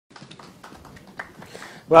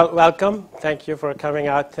Well, welcome. Thank you for coming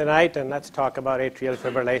out tonight, and let's talk about atrial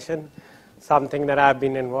fibrillation, something that I've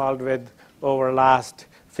been involved with over the last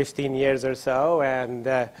 15 years or so,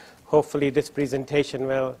 and hopefully this presentation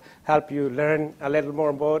will help you learn a little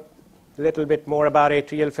bit more about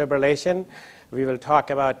atrial fibrillation. We will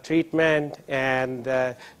talk about treatment, and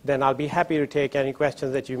then I'll be happy to take any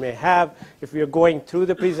questions that you may have. If you're going through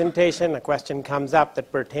the presentation, a question comes up that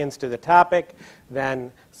pertains to the topic,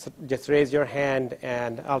 then just raise your hand,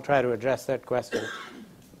 and I'll try to address that question.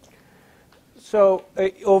 So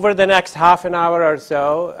over the next half an hour or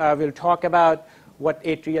so, we'll talk about what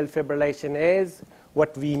atrial fibrillation is,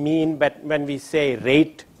 what we mean when we say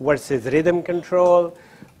rate versus rhythm control,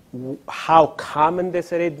 how common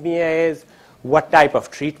this arrhythmia is, what type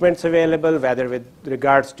of treatments available, whether with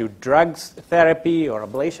regards to drugs, therapy, or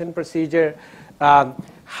ablation procedure,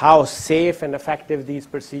 how safe and effective these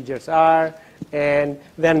procedures are, and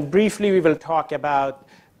then briefly we will talk about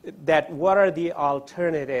that what are the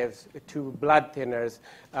alternatives to blood thinners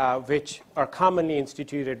which are commonly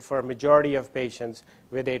instituted for a majority of patients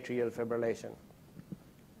with atrial fibrillation.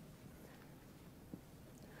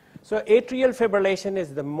 So atrial fibrillation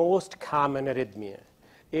is the most common arrhythmia.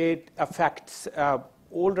 It affects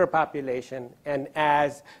older population, and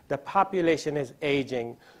as the population is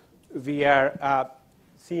aging, we are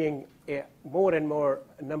seeing a more and more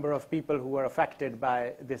number of people who are affected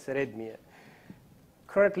by this arrhythmia.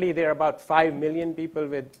 Currently, there are about 5 million people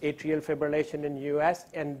with atrial fibrillation in the US,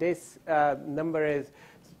 and this number is,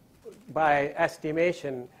 by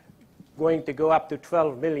estimation, going to go up to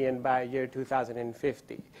 12 million by year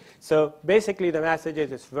 2050. So basically the message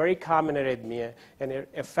is it's very common arrhythmia, and it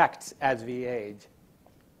affects as we age.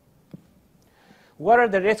 What are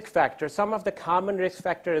the risk factors? Some of the common risk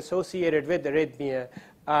factors associated with arrhythmia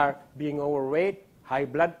are being overweight, high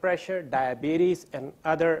blood pressure, diabetes, and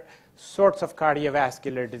other sorts of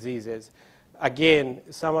cardiovascular diseases. Again,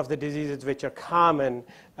 some of the diseases which are common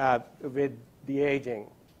with the aging.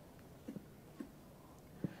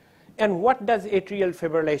 And what does atrial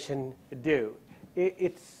fibrillation do?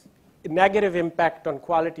 Its negative impact on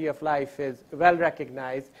quality of life is well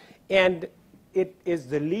recognized, and it is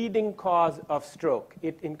the leading cause of stroke.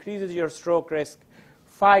 It increases your stroke risk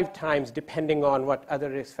 5 times depending on what other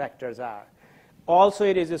risk factors are. Also,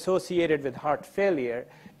 it is associated with heart failure.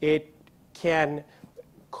 It can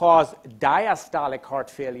cause diastolic heart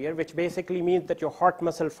failure, which basically means that your heart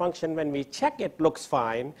muscle function, when we check it, looks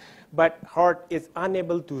fine, but heart is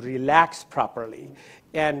unable to relax properly.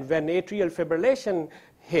 And when atrial fibrillation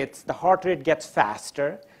hits, the heart rate gets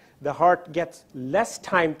faster, the heart gets less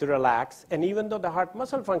time to relax, and even though the heart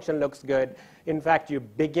muscle function looks good, in fact, you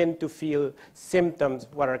begin to feel symptoms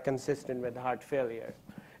that are consistent with heart failure.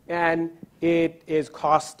 And it is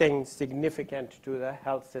costing significant to the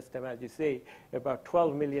health system, as you see, about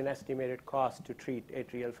 12 million estimated cost to treat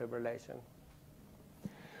atrial fibrillation.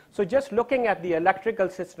 So just looking at the electrical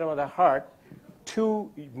system of the heart,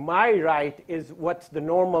 to my right is what's the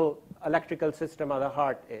normal electrical system of the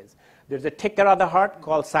heart is. There's a ticker of the heart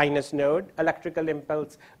called sinus node. Electrical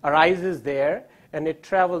impulse arises there, and it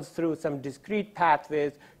travels through some discrete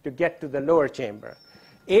pathways to get to the lower chamber.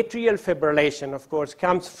 Atrial fibrillation, of course,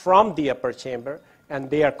 comes from the upper chamber, and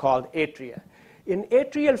they are called atria. In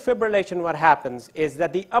atrial fibrillation, what happens is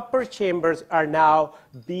that the upper chambers are now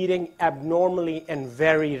beating abnormally and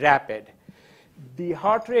very rapid. The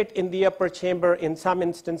heart rate in the upper chamber, in some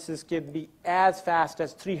instances, can be as fast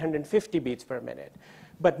as 350 beats per minute.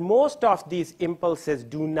 But most of these impulses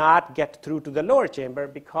do not get through to the lower chamber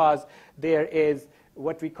because there is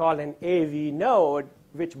what we call an AV node,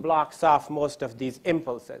 which blocks off most of these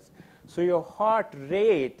impulses. So your heart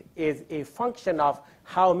rate is a function of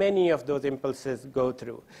how many of those impulses go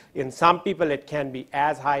through. In some people, it can be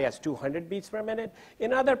as high as 200 beats per minute.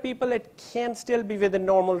 In other people, it can still be within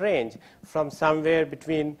normal range, from somewhere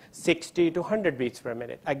between 60 to 100 beats per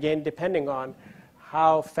minute, again, depending on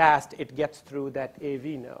how fast it gets through that AV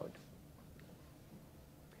node.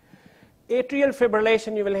 Atrial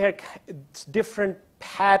fibrillation, you will hear different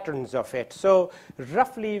patterns of it. So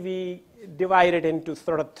roughly we divide it into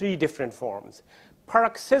sort of 3 different forms.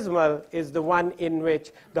 Paroxysmal is the one in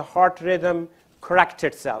which the heart rhythm corrects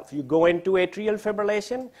itself. You go into atrial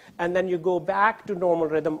fibrillation, and then you go back to normal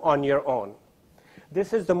rhythm on your own.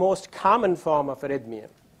 This is the most common form of arrhythmia.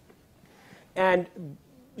 And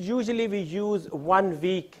usually we use 1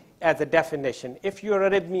 week as a definition. If your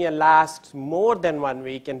arrhythmia lasts more than 1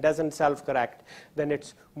 week and doesn't self-correct, then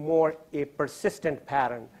it's more a persistent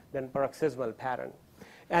pattern than paroxysmal pattern.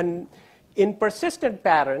 And in persistent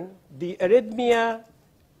pattern, the arrhythmia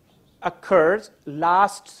occurs,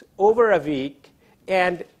 lasts over a week,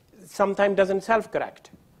 and sometimes doesn't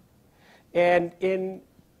self-correct. And in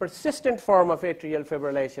persistent form of atrial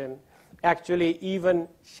fibrillation, actually even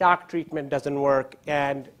shock treatment doesn't work,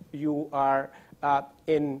 and you are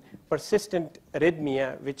in persistent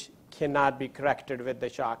arrhythmia, which cannot be corrected with the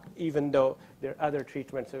shock, even though there are other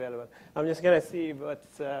treatments available. I'm just going to see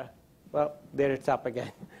what's, well, there it's up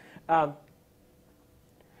again.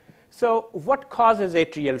 So what causes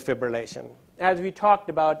atrial fibrillation? As we talked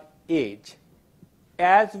about, age.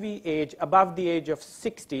 As we age, above the age of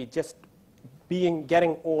 60, just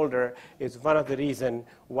getting older is one of the reasons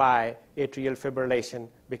why atrial fibrillation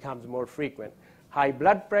becomes more frequent. High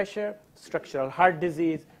blood pressure, structural heart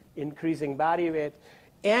disease, increasing body weight,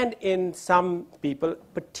 and in some people,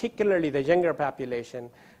 particularly the younger population,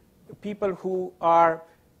 people who are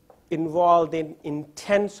involved in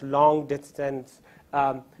intense long-distance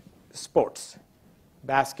sports,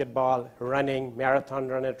 basketball, running, marathon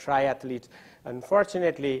runner, triathletes.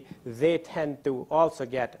 Unfortunately, they tend to also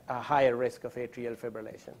get a higher risk of atrial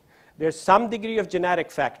fibrillation. There's some degree of genetic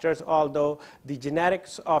factors, although the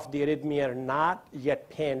genetics of the arrhythmia are not yet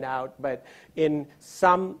panned out. But in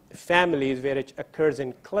some families where it occurs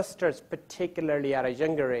in clusters, particularly at a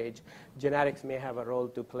younger age, genetics may have a role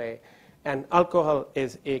to play. And alcohol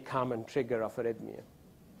is a common trigger of arrhythmia.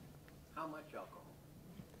 How much alcohol?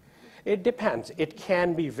 It depends. It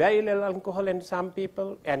can be very little alcohol in some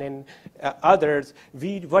people, and in others,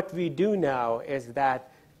 what we do now is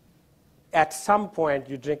that at some point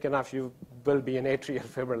you drink enough, you will be in atrial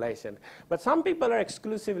fibrillation. But some people are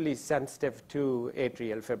exclusively sensitive to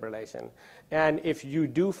atrial fibrillation. And if you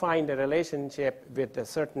do find a relationship with a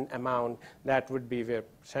certain amount, that would be where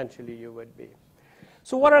essentially you would be.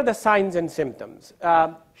 So what are the signs and symptoms?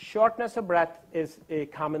 Shortness of breath is a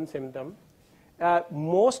common symptom.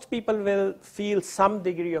 Most people will feel some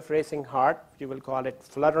degree of racing heart. You will call it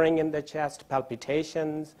fluttering in the chest,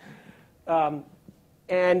 palpitations.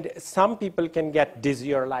 And some people can get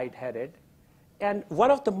dizzy or lightheaded. And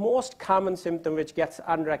one of the most common symptoms which gets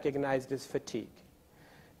unrecognized is fatigue.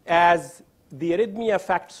 As the arrhythmia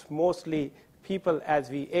affects mostly people as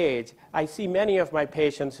we age, I see many of my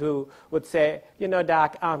patients who would say, you know,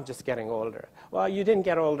 doc, I'm just getting older. Well, you didn't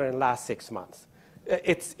get older in the last 6 months.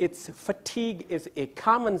 Fatigue is a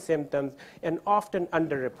common symptom and often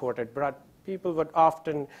underreported, but people would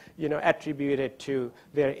often, attribute it to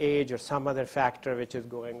their age or some other factor which is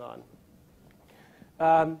going on.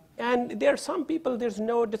 And there are some people, there's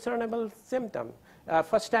no discernible symptom.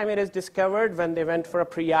 First time it is discovered when they went for a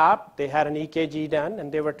pre-op, they had an EKG done,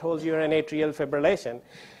 and they were told you're in atrial fibrillation.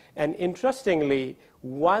 And interestingly,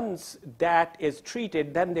 once that is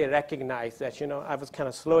treated, then they recognize that, I was kind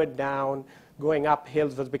of slowed down, going up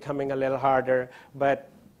hills was becoming a little harder, but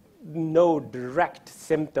no direct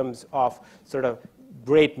symptoms of sort of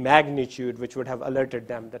great magnitude which would have alerted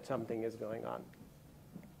them that something is going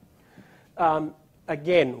on.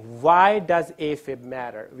 Again, why does Afib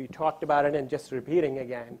matter? We talked about it, and just repeating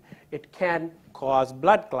again, it can cause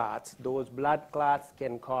blood clots. Those blood clots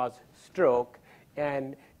can cause stroke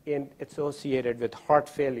and associated with heart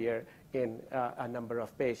failure in a number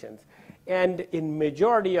of patients. And in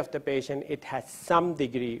majority of the patient, it has some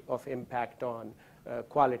degree of impact on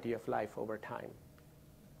quality of life over time.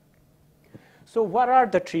 So what are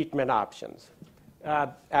the treatment options?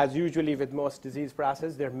 As usually with most disease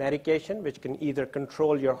process, there are medication which can either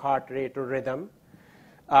control your heart rate or rhythm.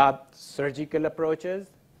 Surgical approaches,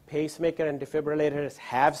 pacemaker and defibrillators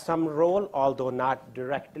have some role, although not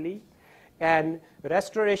directly. And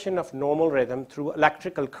restoration of normal rhythm through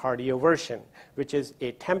electrical cardioversion, which is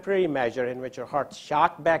a temporary measure in which your heart's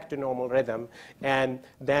shocked back to normal rhythm, and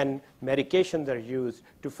then medications are used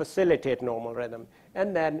to facilitate normal rhythm.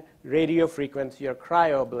 And then radiofrequency or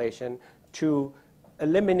cryoablation to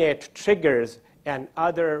eliminate triggers and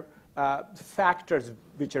other factors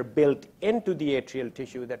which are built into the atrial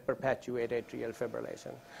tissue that perpetuate atrial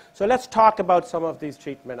fibrillation. So let's talk about some of these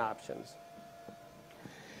treatment options.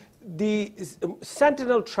 The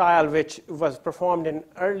Sentinel trial, which was performed in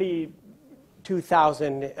early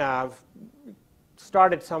 2000,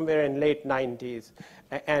 started somewhere in late 90s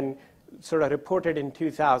and sort of reported in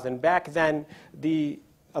 2000. Back then, the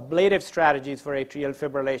ablative strategies for atrial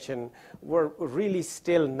fibrillation were really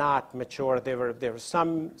still not mature. There were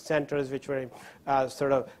some centers which were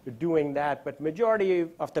sort of doing that, but majority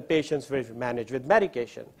of the patients were managed with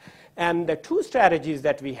medication. And the two strategies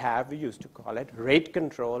that we have, we used to call it rate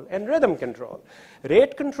control and rhythm control.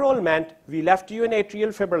 Rate control meant we left you in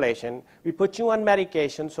atrial fibrillation, we put you on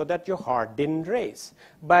medication so that your heart didn't race,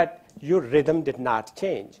 but your rhythm did not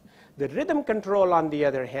change. The rhythm control, on the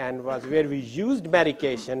other hand, was where we used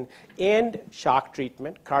medication and shock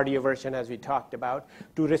treatment, cardioversion as we talked about,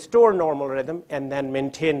 to restore normal rhythm and then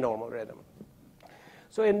maintain normal rhythm.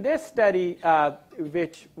 So in this study,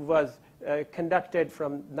 which was conducted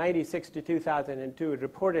from 96 to 2002,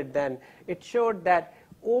 reported then, it showed that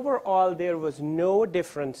overall there was no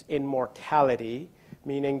difference in mortality,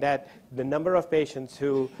 meaning that the number of patients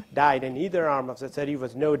who died in either arm of the study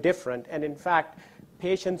was no different. And in fact,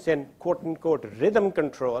 patients in quote-unquote rhythm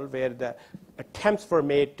control, where the attempts were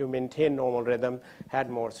made to maintain normal rhythm, had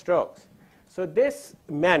more strokes. So this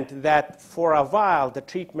meant that for a while, the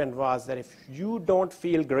treatment was that if you don't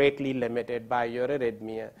feel greatly limited by your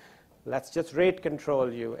arrhythmia, let's just rate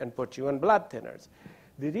control you and put you on blood thinners.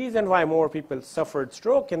 The reason why more people suffered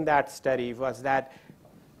stroke in that study was that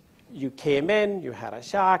you came in, you had a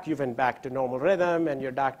shock, you went back to normal rhythm, and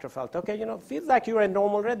your doctor felt, okay, feels like you're in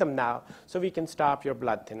normal rhythm now, so we can stop your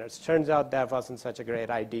blood thinners. Turns out that wasn't such a great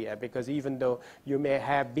idea, because even though you may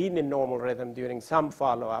have been in normal rhythm during some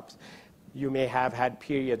follow-ups, you may have had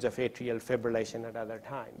periods of atrial fibrillation at other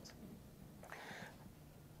times.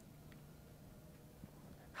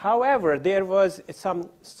 However, there was some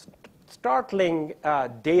startling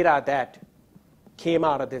data that came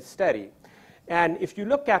out of this study. And if you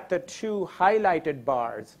look at the two highlighted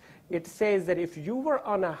bars, it says that if you were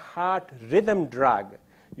on a heart rhythm drug,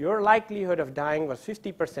 your likelihood of dying was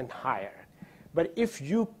 50% higher. But if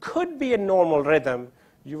you could be in normal rhythm,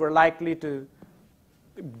 you were likely to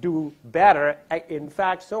do better. In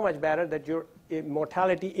fact, so much better that your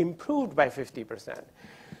mortality improved by 50%.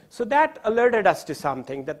 So that alerted us to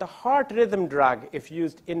something, that the heart rhythm drug, if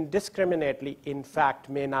used indiscriminately, in fact,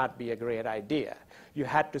 may not be a great idea. You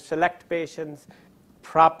had to select patients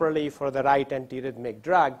properly for the right antiarrhythmic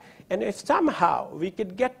drug. And if somehow we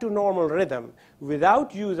could get to normal rhythm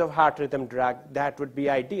without use of heart rhythm drug, that would be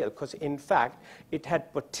ideal, because in fact, it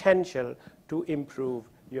had potential to improve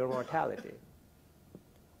your mortality.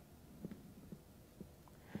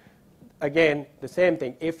 Again, the same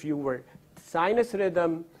thing. If you were sinus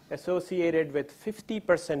rhythm associated with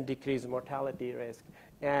 50% decreased mortality risk,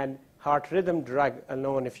 and heart rhythm drug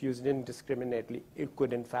alone, if used indiscriminately, it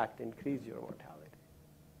could in fact increase your mortality.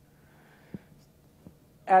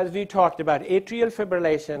 As we talked about, atrial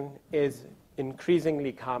fibrillation is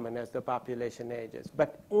increasingly common as the population ages,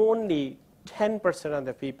 but only 10% of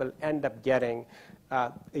the people end up getting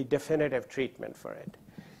a definitive treatment for it.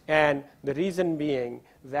 And the reason being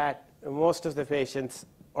that most of the patients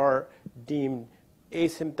are deemed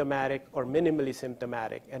asymptomatic or minimally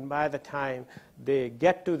symptomatic, and by the time they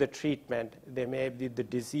get to the treatment, the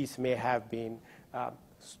disease may have been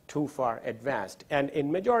too far advanced. And in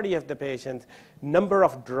majority of the patients, number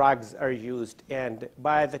of drugs are used, and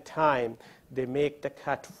by the time they make the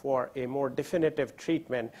cut for a more definitive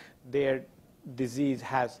treatment, their disease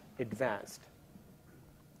has advanced.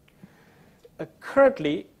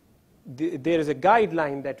 Currently, there is a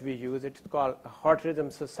guideline that we use. It's called Heart Rhythm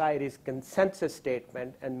Society's consensus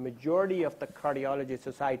statement, and majority of the cardiology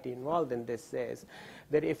society involved in this says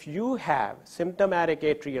that if you have symptomatic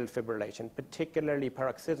atrial fibrillation, particularly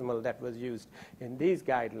paroxysmal that was used in these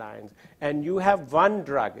guidelines, and you have one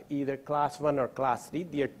drug, either class 1 or class 3,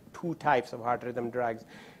 there are two types of heart rhythm drugs,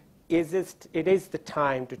 it is the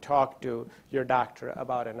time to talk to your doctor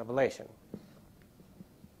about an ablation.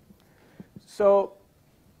 So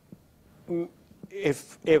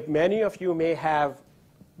if many of you may have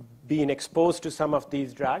been exposed to some of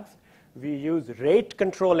these drugs, we use rate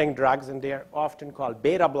controlling drugs, and they are often called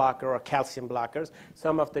beta blocker or calcium blockers.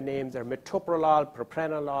 Some of the names are metoprolol,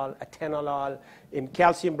 propranolol, atenolol. In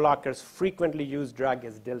calcium blockers, frequently used drug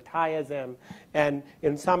is diltiazem. And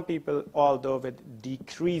in some people, although with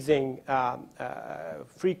decreasing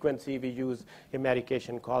frequency, we use a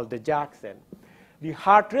medication called digoxin. The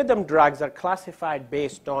heart rhythm drugs are classified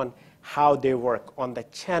based on how they work, on the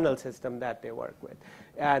channel system that they work with.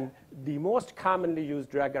 And the most commonly used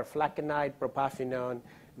drugs are flecainide, propafenone,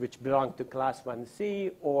 which belong to class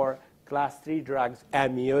 1C, or class 3 drugs,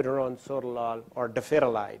 amiodarone, sotalol, or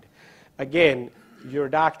dafirolide. Again, your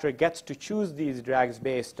doctor gets to choose these drugs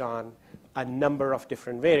based on a number of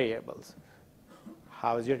different variables.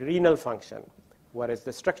 How is your renal function? What is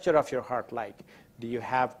the structure of your heart like? Do you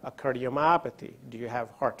have a cardiomyopathy? Do you have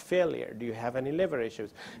heart failure? Do you have any liver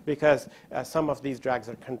issues? Because some of these drugs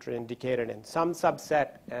are contraindicated in some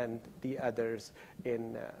subset and the others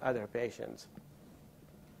in other patients.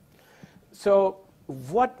 So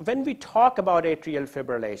when we talk about atrial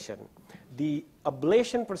fibrillation, the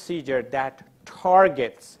ablation procedure that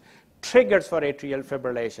targets triggers for atrial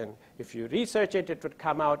fibrillation, if you research it, it would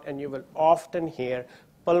come out, and you will often hear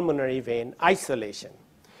pulmonary vein isolation.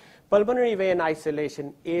 Pulmonary vein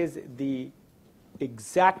isolation is the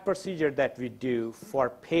exact procedure that we do for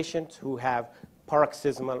patients who have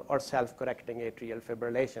paroxysmal or self-correcting atrial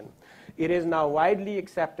fibrillation. It is now widely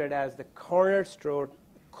accepted as the cornerstone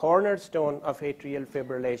of atrial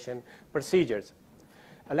fibrillation procedures.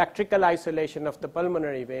 Electrical isolation of the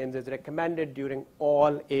pulmonary veins is recommended during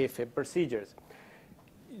all Afib procedures.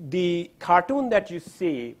 The cartoon that you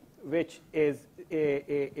see, which is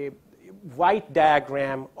a white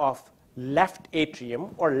diagram of left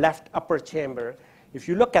atrium or left upper chamber, if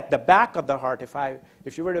you look at the back of the heart,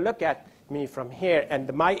 if you were to look at me from here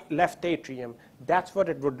and my left atrium, that's what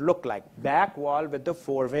it would look like, back wall with the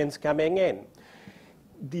 4 veins coming in.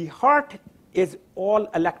 The heart is all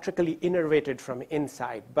electrically innervated from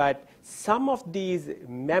inside, but some of these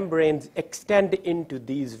membranes extend into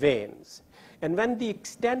these veins. And when they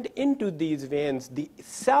extend into these veins, the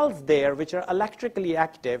cells there, which are electrically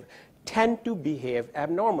active, tend to behave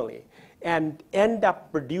abnormally and end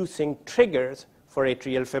up producing triggers for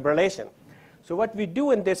atrial fibrillation. So what we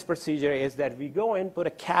do in this procedure is that we go in, put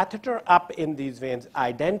a catheter up in these veins,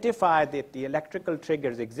 identify that the electrical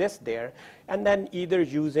triggers exist there, and then either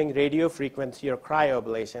using radiofrequency or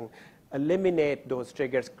cryoablation, eliminate those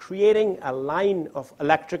triggers, creating a line of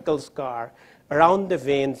electrical scar around the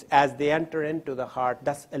veins as they enter into the heart,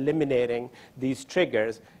 thus eliminating these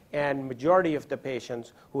triggers. And majority of the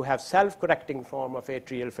patients who have self-correcting form of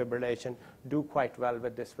atrial fibrillation do quite well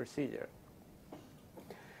with this procedure.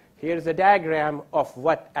 Here's a diagram of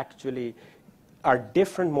what actually are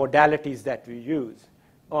different modalities that we use.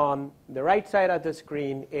 On the right side of the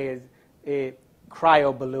screen is a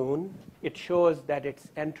cryoballoon. It shows that it's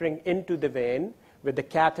entering into the vein with the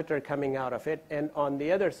catheter coming out of it. And on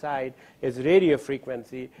the other side is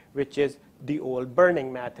radiofrequency, which is the old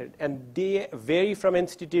burning method. And they vary from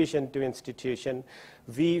institution to institution.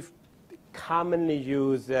 We commonly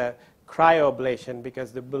use cryoablation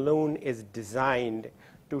because the balloon is designed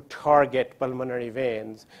to target pulmonary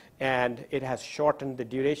veins, and it has shortened the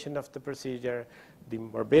duration of the procedure, the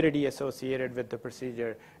morbidity associated with the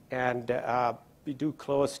procedure, and we do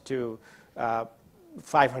close to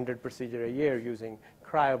 500 procedures a year using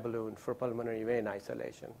cryoballoon for pulmonary vein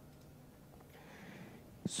isolation.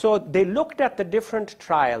 So they looked at the different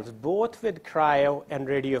trials, both with cryo and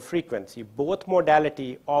radiofrequency. Both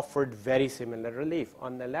modality offered very similar relief.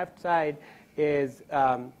 On the left side is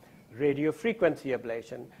radiofrequency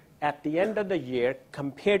ablation. At the end of the year,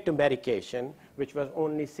 compared to medication, which was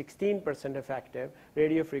only 16% effective,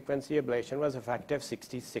 radiofrequency ablation was effective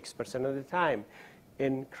 66% of the time.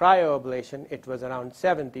 In cryoablation, it was around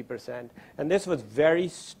 70%. And this was very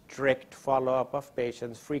strict follow-up of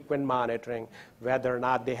patients, frequent monitoring, whether or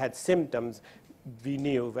not they had symptoms. We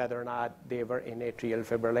knew whether or not they were in atrial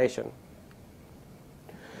fibrillation.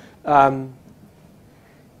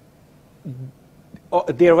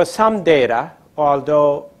 There was some data,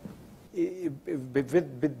 although with a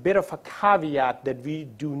bit of a caveat that we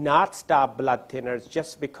do not stop blood thinners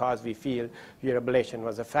just because we feel your ablation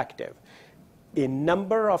was effective. A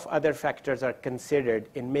number of other factors are considered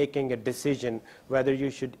in making a decision whether you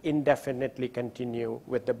should indefinitely continue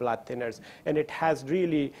with the blood thinners. And it has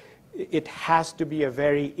to be a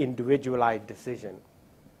very individualized decision.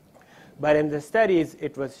 But in the studies,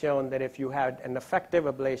 it was shown that if you had an effective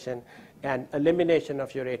ablation and elimination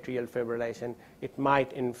of your atrial fibrillation, it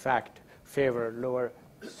might, in fact, favor lower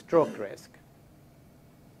stroke risk.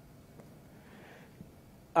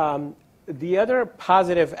 The other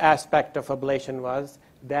positive aspect of ablation was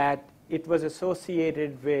that it was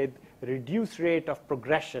associated with reduced rate of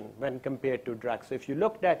progression when compared to drugs. So if you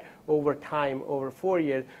looked at over time, over 4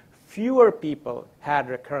 years, fewer people had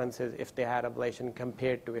recurrences if they had ablation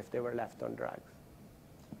compared to if they were left on drugs.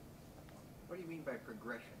 What do you mean by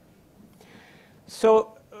progression?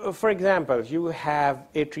 So, for example, you have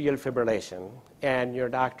atrial fibrillation, and your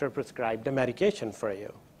doctor prescribed a medication for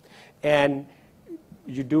you. And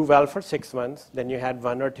you do well for 6 months, then you had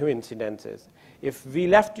 1 or 2 incidences. If we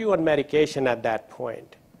left you on medication at that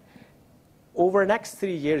point, over the next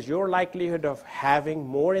 3 years, your likelihood of having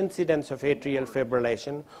more incidents of atrial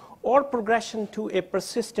fibrillation or progression to a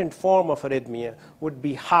persistent form of arrhythmia would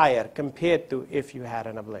be higher compared to if you had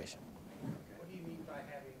an ablation. What do you mean by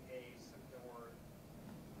having a symptom or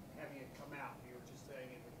having it come out? You were just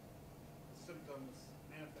saying the symptoms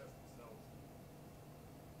manifest themselves.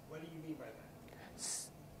 What do you mean by that?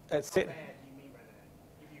 How bad do you mean by that?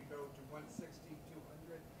 If you go to 160,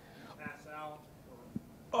 200, pass out?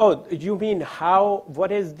 Oh, you mean how,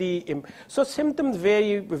 what is the, so symptoms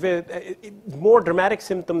vary with, more dramatic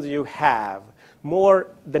symptoms you have,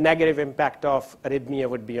 more the negative impact of arrhythmia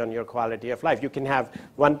would be on your quality of life. You can have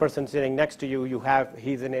one person sitting next to you, he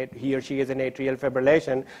or she is in atrial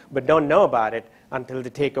fibrillation, but don't know about it until they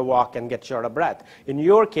take a walk and get short of breath. In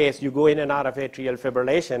your case, you go in and out of atrial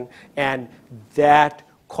fibrillation, and that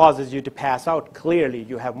causes you to pass out. Clearly,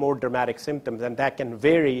 you have more dramatic symptoms, and that can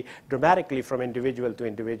vary dramatically from individual to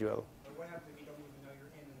individual. But what happens if you don't even know you're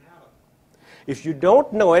in and out of it? If you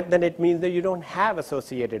don't know it, then it means that you don't have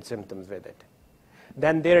associated symptoms with it.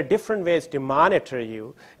 Then there are different ways to monitor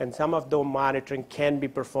you, and some of those monitoring can be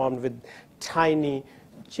performed with tiny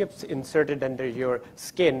chips inserted under your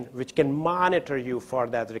skin, which can monitor you for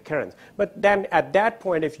that recurrence. But then at that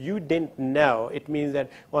point, if you didn't know, it means that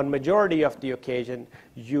on majority of the occasion,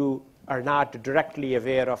 you are not directly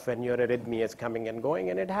aware of when your arrhythmia is coming and going,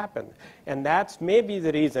 and it happens. And that's maybe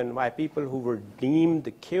the reason why people who were deemed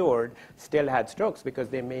cured still had strokes, because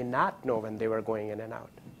they may not know when they were going in and out.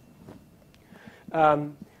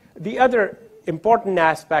 The other important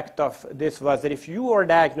aspect of this was that if you are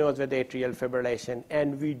diagnosed with atrial fibrillation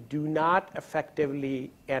and we do not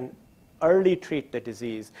effectively and early treat the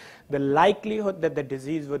disease, the likelihood that the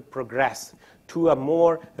disease would progress to a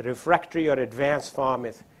more refractory or advanced form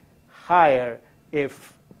is higher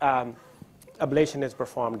if ablation is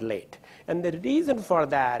performed late. And the reason for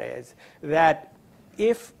that is that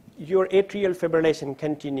if your atrial fibrillation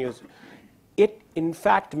continues, it in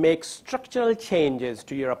fact makes structural changes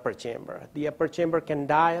to your upper chamber. The upper chamber can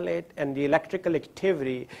dilate, and the electrical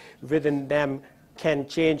activity within them can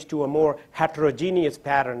change to a more heterogeneous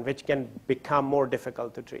pattern, which can become more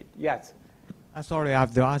difficult to treat. Yes? Sorry, I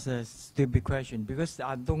have to ask a stupid question, because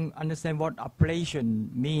I don't understand what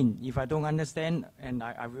ablation means. If I don't understand, and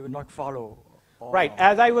I will not follow. Right,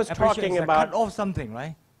 as I was talking about, cut off something,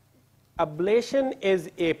 right? Ablation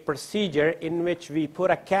is a procedure in which we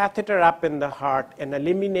put a catheter up in the heart and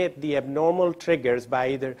eliminate the abnormal triggers by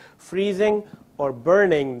either freezing or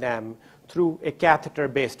burning them through a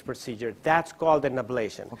catheter-based procedure. That's called an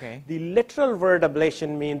ablation. Okay. The literal word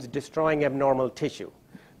ablation means destroying abnormal tissue,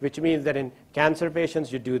 which means that in cancer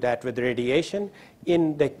patients, you do that with radiation.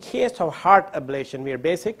 In the case of heart ablation, we are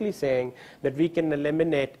basically saying that we can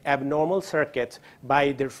eliminate abnormal circuits by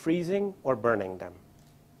either freezing or burning them.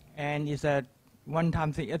 And it's a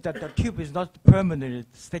one-time thing. The tube is not permanently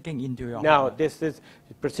sticking into your Now, heart. the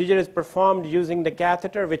procedure is performed using the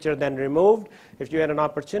catheter, which are then removed. If you had an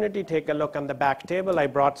opportunity, take a look on the back table. I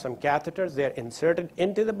brought some catheters. They're inserted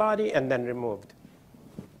into the body and then removed.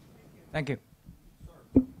 Thank you.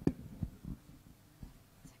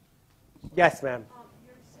 Yes, ma'am.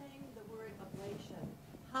 You're saying the word ablation.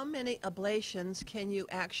 How many ablations can you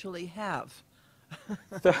actually have?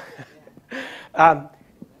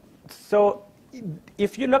 So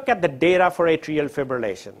if you look at the data for atrial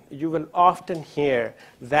fibrillation, you will often hear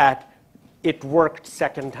that it worked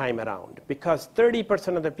second time around, because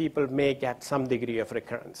 30% of the people may get some degree of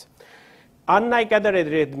recurrence. Unlike other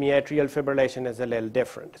arrhythmia, atrial fibrillation is a little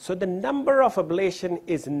different. So the number of ablation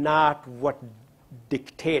is not what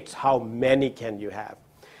dictates how many can you have.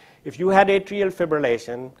 If you had atrial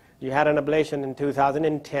fibrillation, you had an ablation in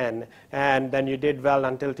 2010, and then you did well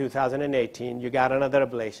until 2018. You got another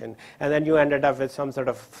ablation, and then you ended up with some sort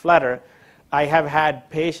of flutter. I have had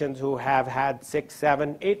patients who have had 6,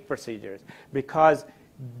 7, 8 procedures, because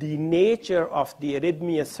the nature of the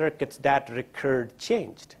arrhythmia circuits that recurred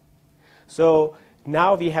changed. So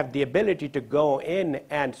now we have the ability to go in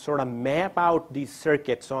and sort of map out these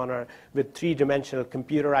circuits with three-dimensional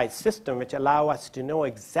computerized system, which allow us to know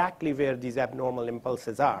exactly where these abnormal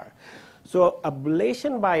impulses are. So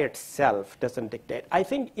ablation by itself doesn't dictate. I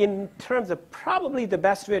think in terms of probably the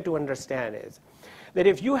best way to understand is that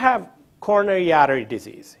if you have coronary artery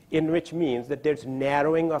disease, in which means that there's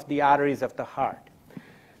narrowing of the arteries of the heart,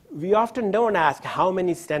 we often don't ask how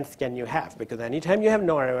many stents can you have, because anytime you have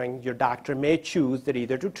narrowing, your doctor may choose that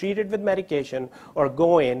either to treat it with medication or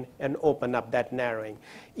go in and open up that narrowing.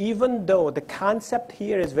 Even though the concept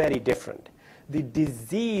here is very different, the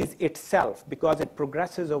disease itself, because it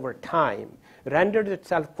progresses over time, renders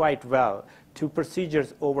itself quite well to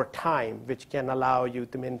procedures over time, which can allow you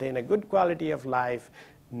to maintain a good quality of life,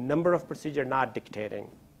 number of procedures not dictating.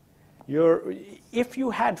 If you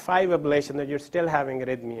had 5 ablations and you're still having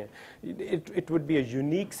arrhythmia, it would be a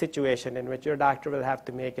unique situation in which your doctor will have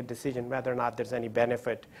to make a decision whether or not there's any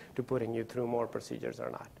benefit to putting you through more procedures or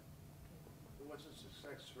not. What's the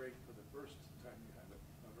success rate for the first time you have it?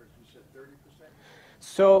 In other words, you said 30%?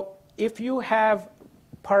 So if you have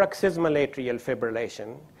paroxysmal atrial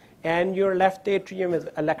fibrillation and your left atrium is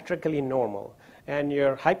electrically normal, and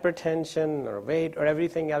your hypertension or weight or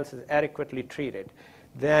everything else is adequately treated,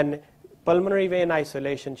 then pulmonary vein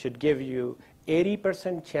isolation should give you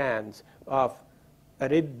 80% chance of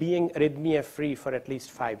being arrhythmia-free for at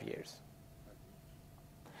least 5 years.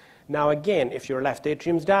 Now again, if your left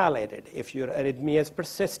atrium is dilated, if your arrhythmia is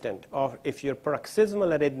persistent, or if your paroxysmal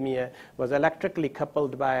arrhythmia was electrically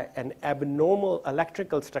coupled by an abnormal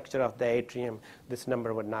electrical structure of the atrium, this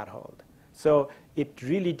number would not hold. So it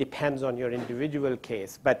really depends on your individual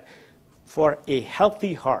case. But for a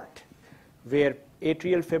healthy heart, where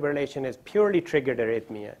atrial fibrillation is purely triggered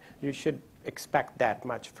arrhythmia, you should expect that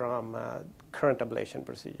much from current ablation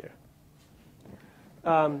procedure. So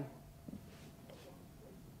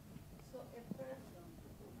a person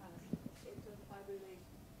who has atrial fibrillation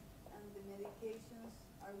and the medications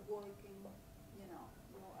are working, no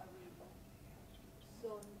arrhythmia,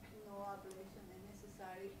 so no ablation is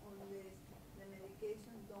necessary unless the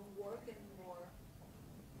medications don't work anymore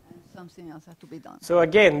and something else has to be done. So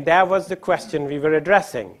again, that was the question we were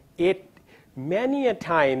addressing. Many a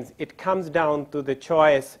times it comes down to the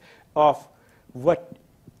choice of what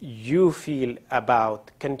you feel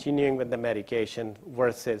about continuing with the medication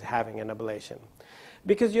versus having an ablation.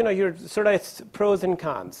 Because you're sort of, it's pros and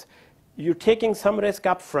cons. You're taking some risk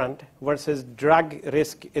up front versus drug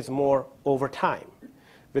risk is more over time.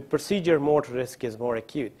 With procedure, more risk is more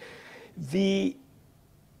acute. The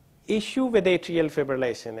issue with atrial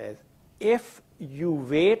fibrillation is if you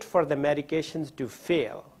wait for the medications to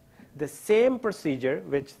fail, the same procedure,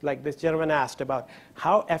 which like this gentleman asked about,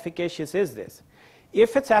 how efficacious is this?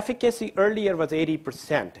 If its efficacy earlier was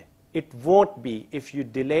 80%, it won't be if you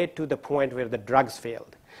delay to the point where the drugs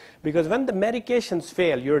failed. Because when the medications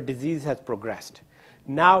fail, your disease has progressed.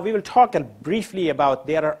 Now we will talk briefly about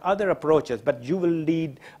there are other approaches, but you will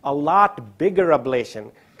need a lot bigger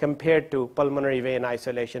ablation compared to pulmonary vein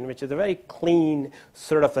isolation, which is a very clean,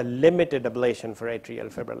 sort of a limited ablation for atrial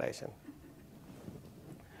fibrillation.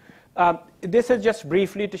 This is just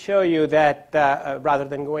briefly to show you that, rather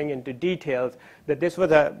than going into details, that this was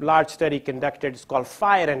a large study conducted. It's called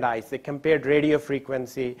Fire and Ice. They compared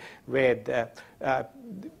radiofrequency with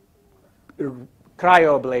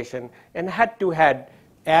cryoablation, and head-to-head,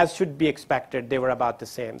 as should be expected, they were about the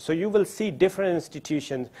same. So you will see different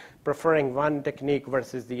institutions preferring one technique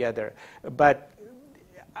versus the other. But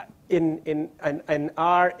in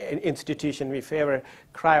our institution, we favor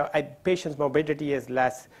cryo. Patient's morbidity is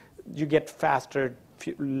less. You get faster,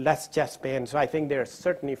 less chest pain. So I think there are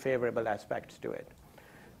certainly favorable aspects to it.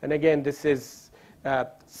 And again, this is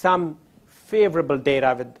some favorable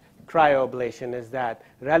data with cryoablation is that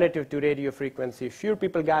relative to radiofrequency, fewer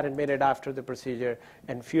people got admitted after the procedure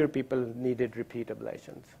and fewer people needed repeat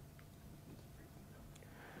ablations.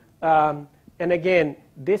 And again,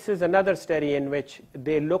 this is another study in which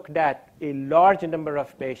they looked at a large number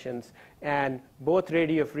of patients, and both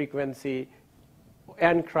radiofrequency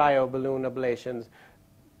and cryoballoon ablations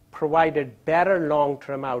provided better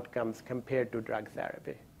long-term outcomes compared to drug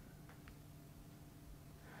therapy.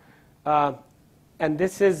 And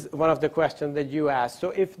this is one of the questions that you asked.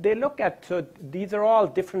 So if they look at, so these are all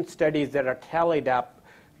different studies that are tallied up,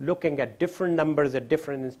 looking at different numbers at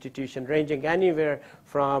different institutions, ranging anywhere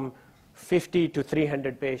from 50 to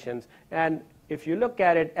 300 patients. And if you look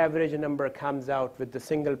at it, average number comes out with the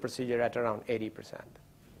single procedure at around 80%.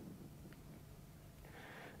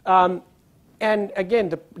 And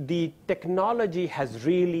again, the technology has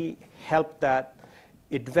really helped that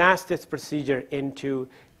advance this procedure into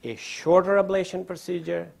a shorter ablation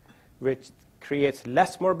procedure, which creates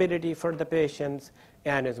less morbidity for the patients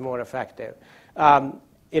and is more effective.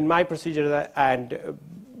 In my procedure, and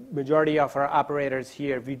majority of our operators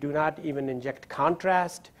here, we do not even inject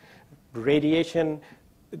contrast. Radiation,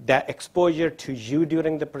 the exposure to you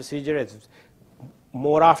during the procedure is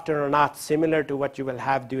more often or not similar to what you will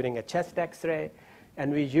have during a chest X-ray.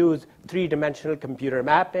 And we use three-dimensional computer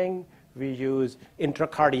mapping. We use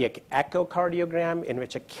intracardiac echocardiogram, in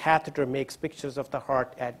which a catheter makes pictures of the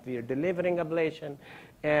heart as we are delivering ablation.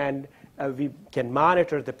 And we can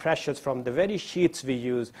monitor the pressures from the very sheets we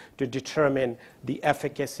use to determine the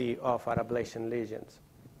efficacy of our ablation lesions.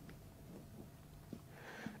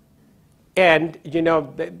 And,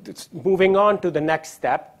 moving on to the next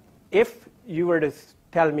step, if you were to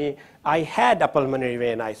tell me, I had a pulmonary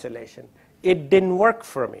vein isolation, it didn't work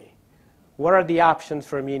for me, what are the options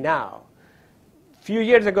for me now? A few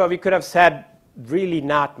years ago, we could have said really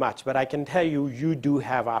not much, but I can tell you, you do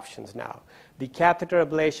have options now. The catheter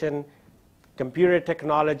ablation, computer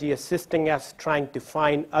technology assisting us trying to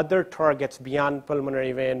find other targets beyond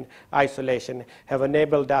pulmonary vein isolation have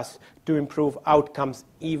enabled us to improve outcomes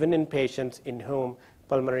even in patients in whom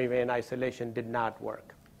pulmonary vein isolation did not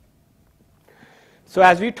work. So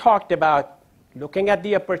as we talked about, looking at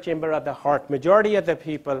the upper chamber of the heart, majority of the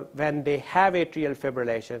people, when they have atrial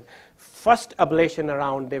fibrillation, first ablation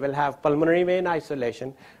around, they will have pulmonary vein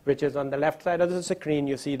isolation, which is on the left side of the screen.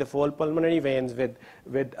 You see the full pulmonary veins with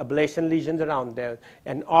ablation lesions around there.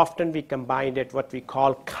 And often we combined it what we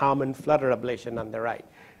call common flutter ablation on the right.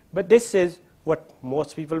 But this is what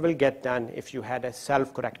most people will get done if you had a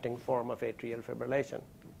self-correcting form of atrial fibrillation.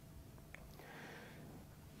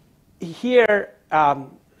 Here,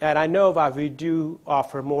 at Inova, we do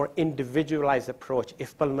offer more individualized approach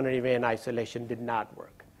if pulmonary vein isolation did not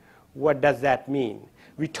work. What does that mean?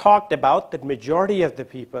 We talked about that majority of the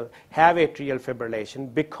people have atrial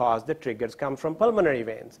fibrillation because the triggers come from pulmonary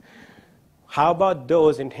veins. How about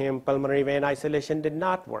those in whom pulmonary vein isolation did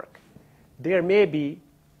not work? There may be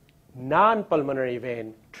non-pulmonary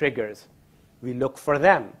vein triggers. We look for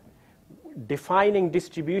them. Defining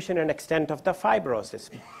distribution and extent of the fibrosis.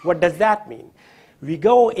 What does that mean? We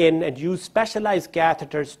go in and use specialized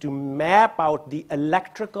catheters to map out the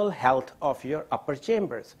electrical health of your upper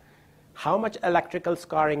chambers. How much electrical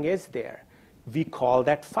scarring is there? We call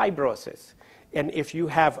that fibrosis. And if you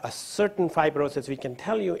have a certain fibrosis, we can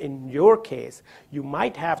tell you in your case, you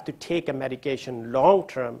might have to take a medication long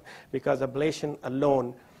term because ablation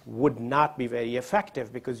alone would not be very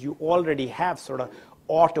effective because you already have sort of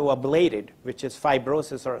auto-ablated, which is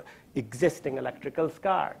fibrosis or existing electrical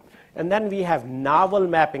scar. And then we have novel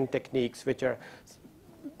mapping techniques, which are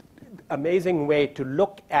amazing way to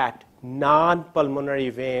look at non-pulmonary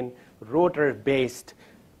vein rotor-based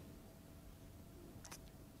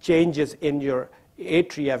changes in your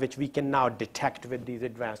atria, which we can now detect with these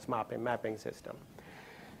advanced mapping system.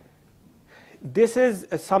 This is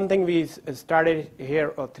something we started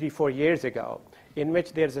here 3-4 years ago, in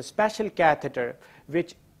which there's a special catheter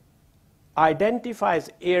which identifies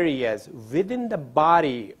areas within the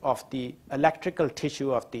body of the electrical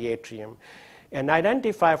tissue of the atrium and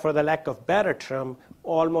identify, for the lack of better term,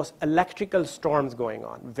 almost electrical storms going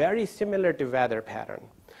on, very similar to weather pattern.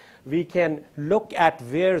 We can look at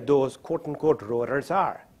where those quote-unquote rotors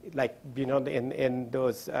are. Like, you know, in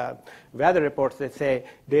those weather reports, they say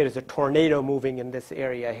there is a tornado moving in this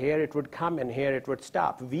area. Here it would come and here it would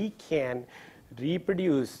stop. We can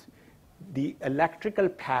reproduce the electrical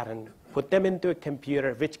pattern, put them into a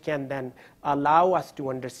computer, which can then allow us to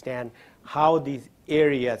understand how these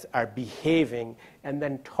areas are behaving and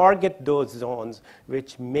then target those zones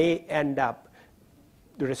which may end up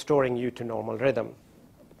restoring you to normal rhythm.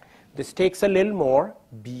 This takes a little more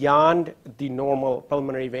beyond the normal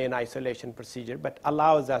pulmonary vein isolation procedure, but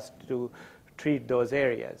allows us to treat those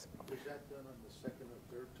areas. Was that done on the second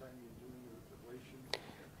or third time you do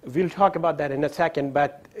your ablation? We'll talk about that in a second,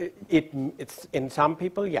 but it's in some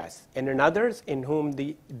people, yes. And in others, in whom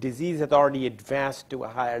the disease has already advanced to a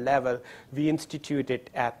higher level, we institute it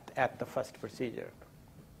at the first procedure.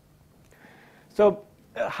 So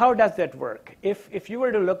how does that work? If you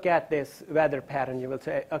were to look at this weather pattern, you will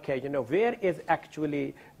say, okay, you know, where is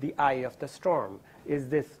actually the eye of the storm? Is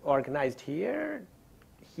this organized here,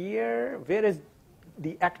 here? Where is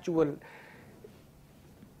the actual?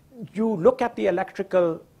 You look at the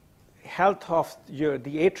electrical health of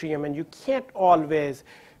the atrium, and you can't always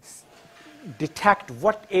detect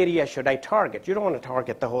what area should I target. You don't want to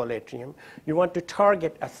target the whole atrium. You want to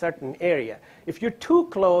target a certain area. If you're too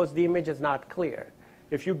close, the image is not clear.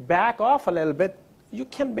 If you back off a little bit, you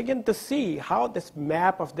can begin to see how this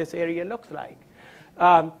map of this area looks like.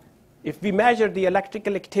 If we measure the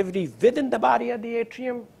electrical activity within the body of the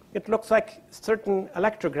atrium, it looks like certain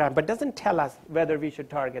electrogram, but doesn't tell us whether we should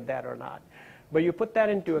target that or not. But you put that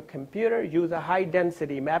into a computer, use a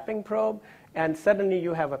high-density mapping probe, and suddenly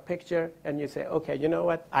you have a picture, and you say, okay, you know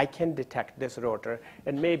what? I can detect this rotor,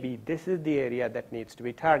 and maybe this is the area that needs to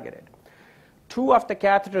be targeted. Two of the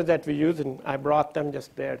catheters that we use, and I brought them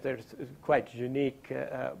just there, there's quite unique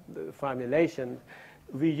formulation.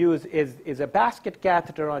 We use is a basket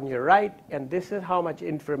catheter on your right, and this is how much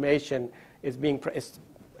information is being, it's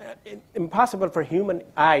impossible for human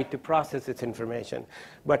eye to process this information,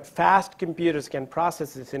 but fast computers can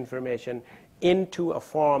process this information into a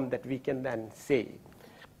form that we can then see.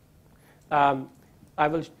 I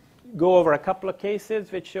will go over a couple of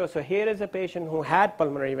cases which show, so here is a patient who had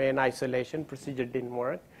pulmonary vein isolation, procedure didn't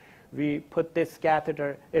work. We put this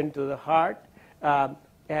catheter into the heart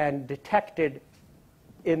and detected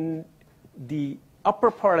in the upper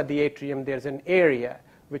part of the atrium there's an area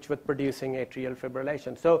which was producing atrial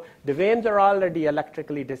fibrillation. So the veins are already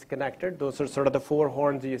electrically disconnected. Those are sort of the four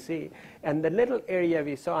horns you see. And the little area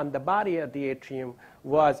we saw on the body of the atrium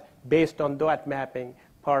was, based on that mapping,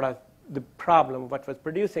 part of the problem, what was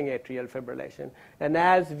producing atrial fibrillation. And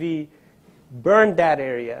as we burned that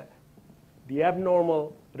area, the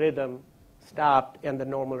abnormal rhythm stopped and the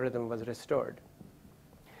normal rhythm was restored.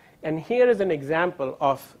 And here is an example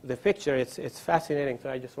of the picture. It's fascinating,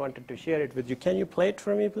 so I just wanted to share it with you. Can you play it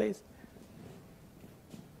for me, please?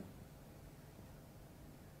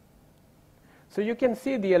 So you can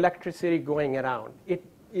see the electricity going around. It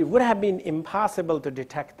would have been impossible to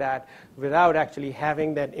detect that without actually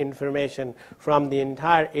having that information from the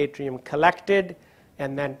entire atrium collected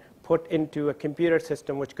and then put into a computer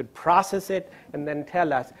system which could process it and then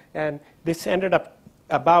tell us. And this ended up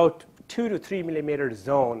about 2 to 3 millimeter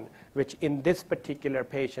zone, which in this particular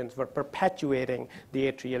patients were perpetuating the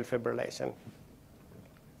atrial fibrillation.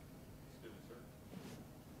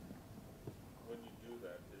 When you do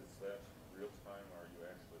that, is that real time? Are you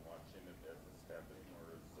actually watching it as it's happening, or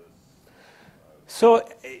is this? So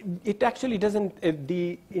it actually doesn't.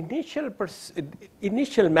 The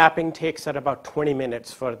initial mapping takes at about 20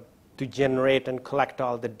 minutes to generate and collect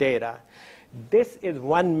all the data. This is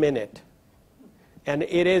 1 minute. And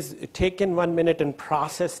it is taken 1 minute and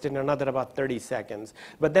processed in another about 30 seconds.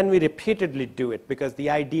 But then we repeatedly do it because the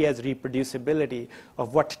idea is reproducibility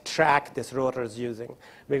of what track this rotor is using.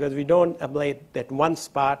 Because we don't ablate that one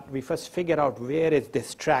spot, we first figure out where is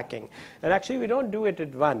this tracking. And actually we don't do it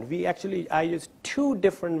at one. I use 2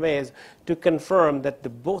 different ways to confirm that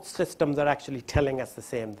both systems are actually telling us the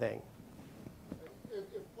same thing.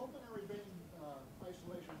 If pulmonary vein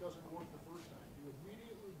isolation doesn't work the first time, do you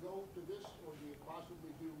immediately go to this, or do you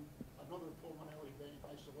possibly do another pulmonary vein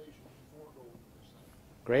isolation before going to this thing?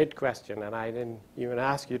 Great question, and I didn't even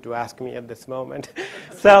ask you to ask me at this moment.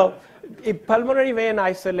 So pulmonary vein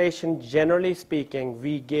isolation, generally speaking,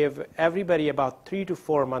 we give everybody about 3 to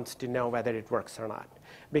 4 months to know whether it works or not.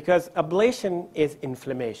 Because ablation is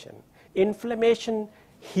inflammation. Inflammation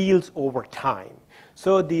heals over time.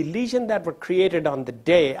 So the lesion that were created on the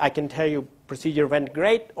day, I can tell you procedure went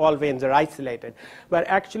great, all veins are isolated. But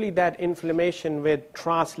actually that inflammation will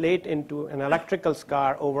translate into an electrical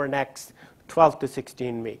scar over next 12 to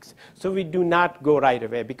 16 weeks. So we do not go right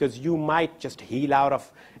away because you might just heal out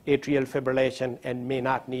of atrial fibrillation and may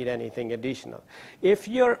not need anything additional. If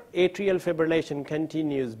your atrial fibrillation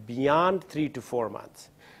continues beyond 3 to 4 months,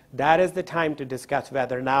 that is the time to discuss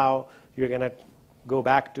whether now you're going to go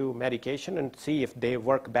back to medication and see if they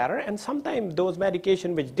work better. And sometimes those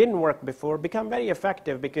medications which didn't work before become very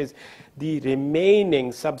effective because the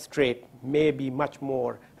remaining substrate may be much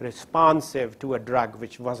more responsive to a drug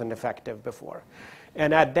which wasn't effective before.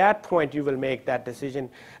 And at that point, you will make that decision.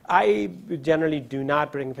 I generally do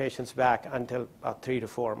not bring patients back until 3 to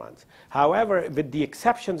 4 months. However, with the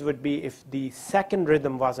exceptions would be if the second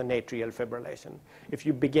rhythm was an atrial fibrillation. If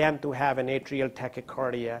you began to have an atrial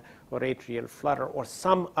tachycardia or atrial flutter or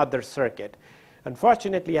some other circuit.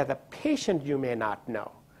 Unfortunately, as a patient, you may not know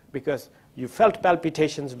because you felt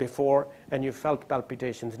palpitations before and you felt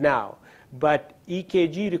palpitations now. But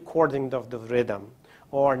EKG recordings of the rhythm,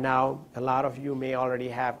 or now a lot of you may already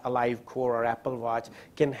have a live core or Apple Watch,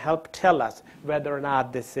 can help tell us whether or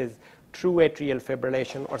not this is true atrial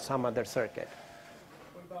fibrillation or some other circuit.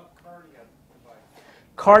 What about cardiac device?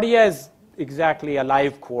 Cardia is exactly a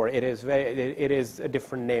live core. It is a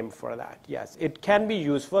different name for that. Yes, it can be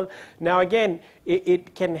useful. Now again,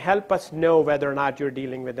 it can help us know whether or not you're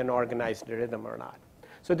dealing with an organized rhythm or not.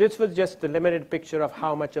 So this was just a limited picture of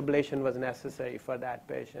how much ablation was necessary for that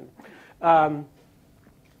patient.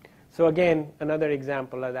 So again, another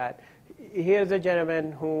example of that. Here's a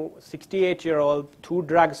gentleman who, 68-year-old, 2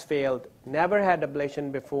 drugs failed, never had ablation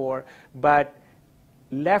before, but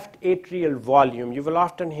left atrial volume, you will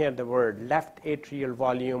often hear the word left atrial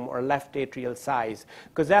volume or left atrial size,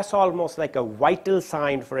 because that's almost like a vital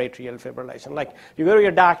sign for atrial fibrillation. Like you go to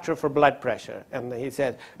your doctor for blood pressure, and he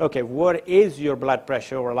says, okay, what is your blood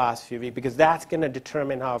pressure over the last few weeks? Because that's going to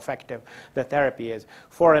determine how effective the therapy is.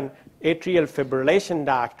 For an atrial fibrillation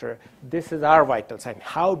doctor, this is our vital sign.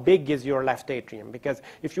 How big is your left atrium? Because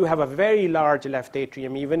if you have a very large left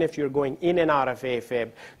atrium, even if you're going in and out of Afib,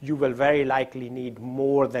 you will very likely need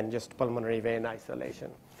more than just pulmonary vein isolation.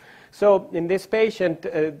 So in this patient,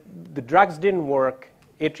 the drugs didn't work.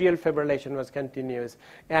 Atrial fibrillation was continuous.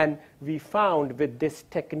 And we found with this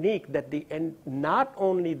technique that not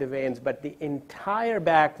only the veins, but the entire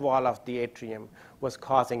back wall of the atrium was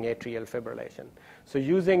causing atrial fibrillation. So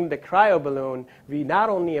using the cryoballoon, we not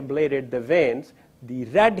only ablated the veins, the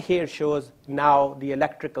red here shows now the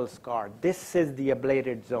electrical scar. This is the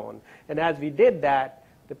ablated zone. And as we did that,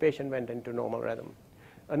 the patient went into normal rhythm.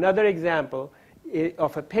 Another example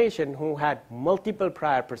of a patient who had multiple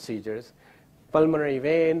prior procedures, pulmonary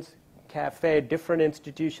veins, cafe. Different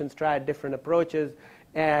institutions tried different approaches.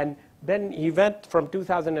 And then he went from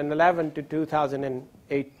 2011 to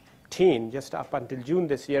 2018, just up until June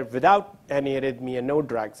this year, without any arrhythmia, no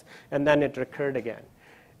drugs. And then it recurred again.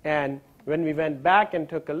 And when we went back and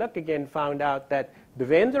took a look again, found out that the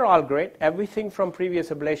veins are all great. Everything from previous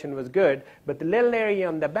ablation was good. But the little area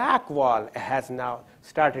on the back wall has now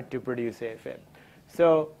started to produce Afib.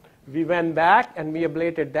 So we went back and we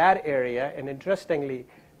ablated that area. And interestingly,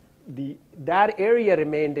 that area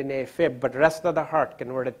remained in Afib, but the rest of the heart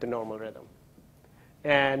converted to normal rhythm.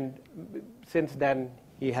 And since then,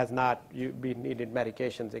 he has not been needed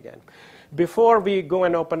medications again. Before we go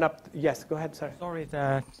and open up, yes, go ahead, sir. Sorry,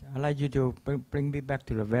 I'd like you to bring me back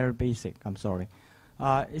to the very basic. I'm sorry.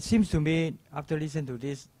 It seems to me, after listening to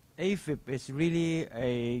this, Afib is really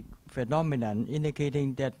a phenomenon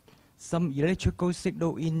indicating that some electrical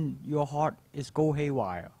signal in your heart is go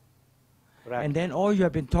haywire. Correct. And then all you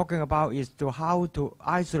have been talking about is how to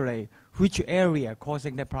isolate which area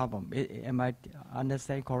causing the problem. Am I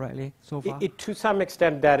understand correctly so far? To some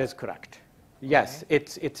extent, that is correct. Yes, Okay.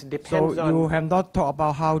 it depends So on. you have not talked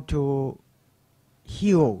about how to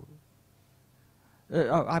heal.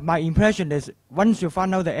 My impression is once you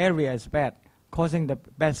find out the area is bad, causing the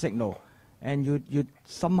bad signal, and you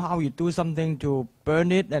somehow you do something to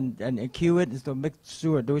burn it and kill it is to make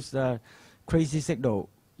sure those crazy signal,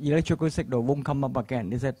 electrical signal won't come up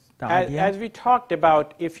again. Is that the idea? As we talked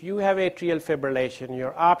about, if you have atrial fibrillation,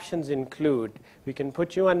 your options include, we can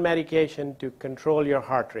put you on medication to control your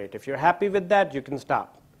heart rate. If you're happy with that, you can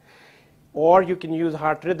stop. Or you can use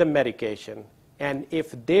heart rhythm medication. And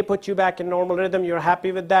if they put you back in normal rhythm, you're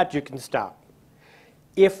happy with that, you can stop.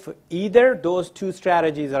 If either those two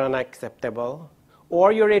strategies are unacceptable,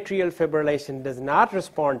 or your atrial fibrillation does not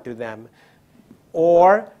respond to them,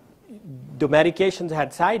 or the medications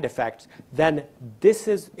had side effects, then this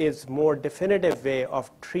is more definitive way of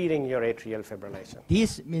treating your atrial fibrillation.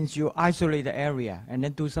 This means you isolate the area and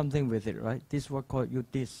then do something with it, right? This is what called you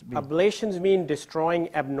this. Ablations mean destroying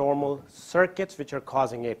abnormal circuits which are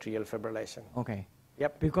causing atrial fibrillation. Okay.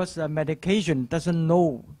 Yep. Because the medication doesn't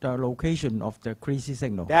know the location of the crazy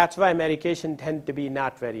signal. That's why medication tend to be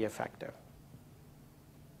not very effective.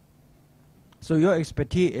 So your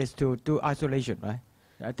expertise is to do isolation, right?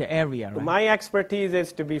 The area, right? My expertise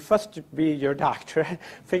is to be your doctor,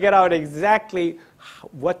 figure out exactly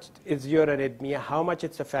what is your arrhythmia, how much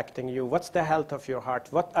it's affecting you, what's the health of your heart,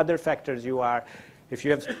 what other factors you are. If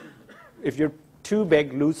you're too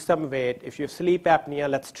big, lose some weight. If you have sleep apnea,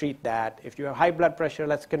 let's treat that. If you have high blood pressure,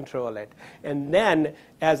 let's control it. And then,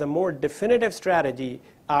 as a more definitive strategy,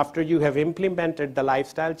 after you have implemented the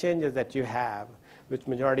lifestyle changes that you have, which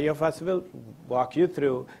majority of us will walk you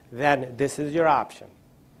through, then this is your option.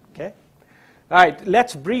 Okay? All right,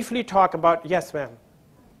 let's briefly talk about, yes, ma'am.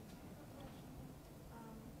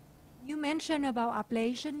 You mentioned about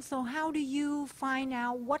ablation, so how do you find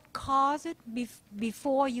out what caused it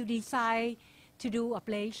before you decide to do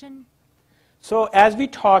ablation? So as we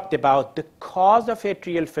talked about, the cause of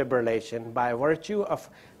atrial fibrillation, by virtue of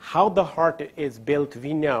how the heart is built,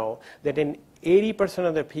 we know that in 80%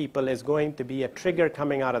 of the people is going to be a trigger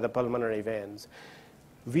coming out of the pulmonary veins.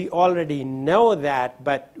 We already know that,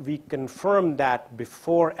 but we confirm that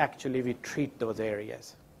before actually we treat those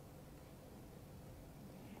areas.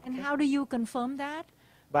 And how do you confirm that?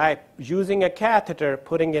 By using a catheter,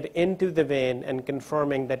 putting it into the vein and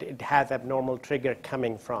confirming that it has abnormal trigger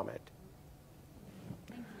coming from it.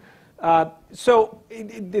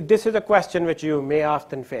 This is a question which you may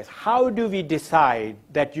often face. How do we decide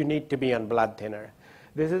that you need to be on blood thinner?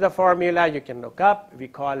 This is a formula you can look up. We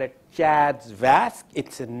call it Chad's VASC.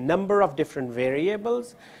 It's a number of different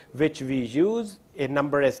variables which we use. A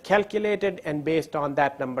number is calculated, and based on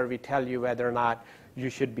that number, we tell you whether or not you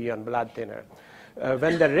should be on blood thinner.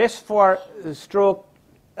 When the risk for stroke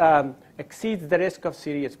exceeds the risk of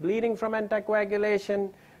serious bleeding from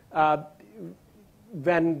anticoagulation,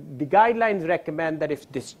 when the guidelines recommend that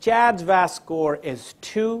if this Chad's VASC score is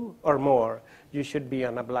 2 or more, you should be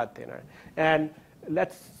on a blood thinner. And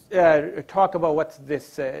let's talk about what's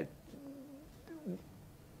this.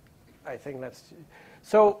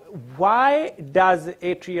 So why does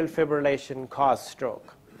atrial fibrillation cause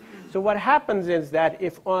stroke? So what happens is that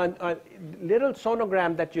if on a little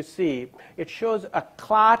sonogram that you see, it shows a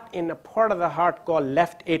clot in a part of the heart called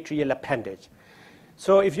left atrial appendage.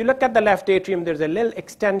 So if you look at the left atrium, there's a little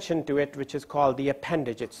extension to it, which is called the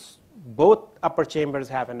appendage. Both upper chambers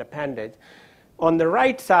have an appendage. On the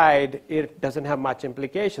right side, it doesn't have much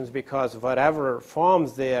implications because whatever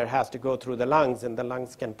forms there has to go through the lungs, and the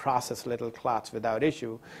lungs can process little clots without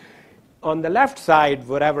issue. on the left side,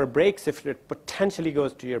 whatever breaks, if it potentially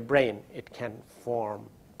goes to your brain, it can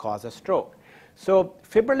cause a stroke. So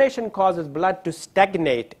fibrillation causes blood to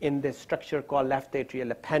stagnate in this structure called left atrial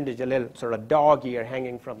appendage, a little sort of dog ear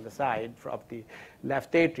hanging from the side of the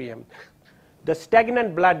left atrium. The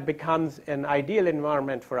stagnant blood becomes an ideal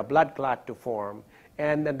environment for a blood clot to form,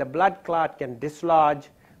 and then the blood clot can dislodge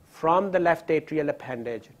from the left atrial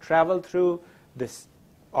appendage, travel through this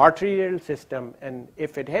arterial system, and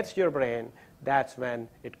if it hits your brain, that's when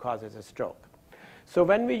it causes a stroke. So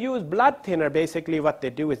when we use blood thinner, basically what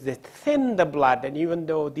they do is they thin the blood, and even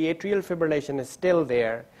though the atrial fibrillation is still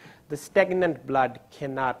there, the stagnant blood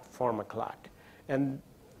cannot form a clot. And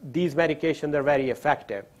these medications are very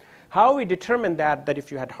effective. How we determine that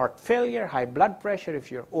if you had heart failure, high blood pressure, if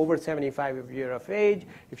you're over 75 years of age,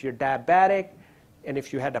 if you're diabetic, and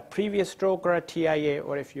if you had a previous stroke or a TIA,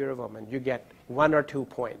 or if you're a woman, you get 1 or 2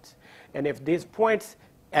 points. And if these points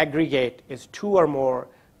aggregate is 2 or more,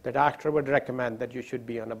 the doctor would recommend that you should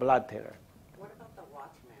be on a blood thinner. What about the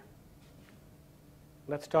Watchman?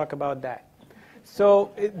 Let's talk about that.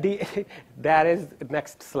 So that is the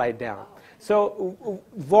next slide down. So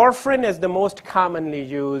warfarin is the most commonly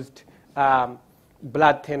used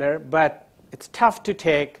blood thinner, but it's tough to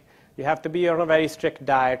take. You have to be on a very strict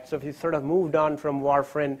diet. So we sort of moved on from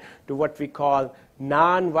warfarin to what we call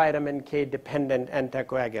non-vitamin K dependent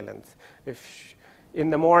anticoagulants. If in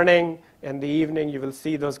the morning and the evening you will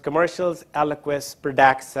see those commercials, Eliquis,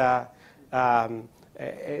 Pradaxa, and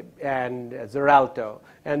Xarelto.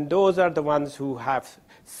 And those are the ones who have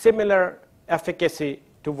similar efficacy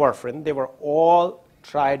to warfarin. They were all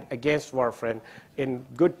tried against warfarin in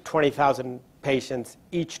good 20,000 patients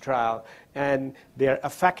each trial, and they're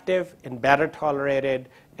effective and better tolerated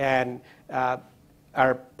and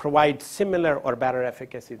provide similar or better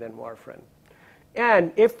efficacy than warfarin.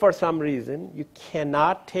 And if for some reason you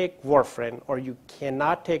cannot take warfarin or you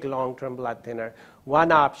cannot take long-term blood thinner,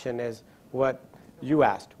 one option is what you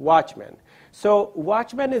asked, Watchman. So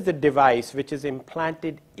Watchman is a device which is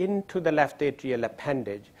implanted into the left atrial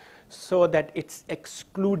appendage so that it's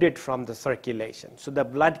excluded from the circulation. So the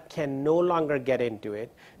blood can no longer get into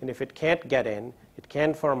it, and if it can't get in, it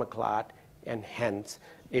can form a clot, and hence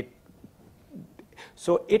it.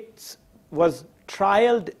 So it was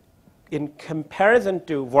trialed in comparison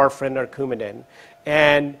to warfarin or Coumadin,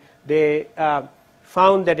 and they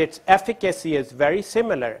found that its efficacy is very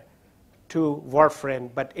similar to warfarin,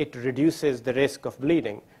 but it reduces the risk of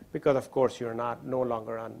bleeding because, of course, you're no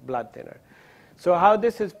longer on blood thinner. So how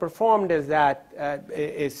this is performed is that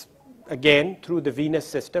is again through the venous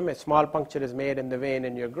system. A small puncture is made in the vein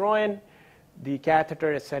in your groin. The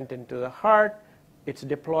catheter is sent into the heart. It's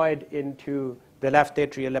deployed into the left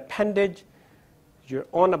atrial appendage. You're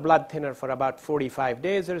on a blood thinner for about 45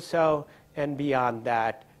 days or so, and beyond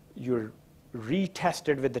that, you're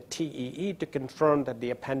retested with the TEE to confirm that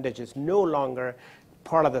the appendage is no longer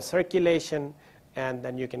part of the circulation, and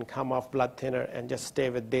then you can come off blood thinner and just stay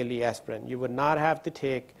with daily aspirin. You would not have to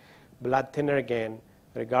take blood thinner again,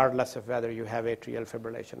 regardless of whether you have atrial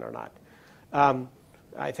fibrillation or not.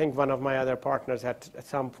 I think one of my other partners at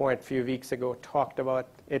some point a few weeks ago talked about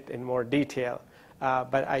it in more detail.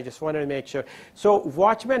 But I just wanted to make sure. So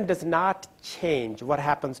Watchman does not change what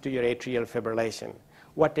happens to your atrial fibrillation.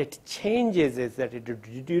 What it changes is that it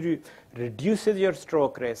reduces your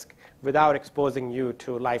stroke risk without exposing you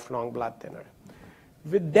to lifelong blood thinner.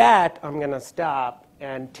 With that, I'm going to stop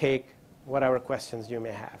and take whatever questions you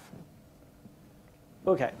may have.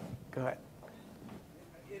 Okay, go ahead.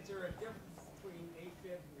 Is there a difference between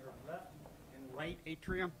AFib in your left and right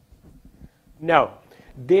atrium? No.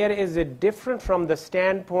 There is a difference from the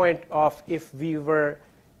standpoint of if we were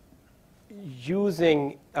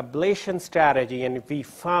using ablation strategy and if we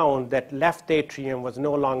found that left atrium was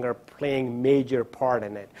no longer playing major part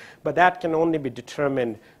in it. But that can only be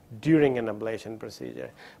determined during an ablation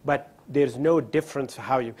procedure. But there's no difference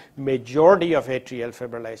how you, majority of atrial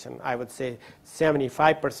fibrillation, I would say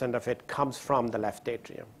 75% of it comes from the left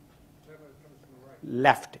atrium. So it comes from the right.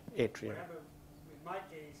 Left atrium. In my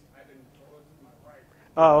case, I've been told it's my right.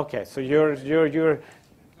 Oh, okay. So you're It's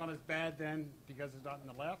not as bad then because it's not in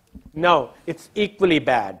the left? no, it's equally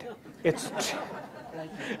bad. It's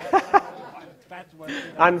That's what,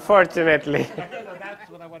 unfortunately. that's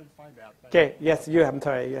what I wanted to find out. Okay. Yes, you. I'm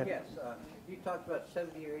sorry. Yeah. Yes, you talked about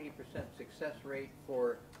 70 or 80% success rate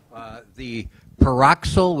for the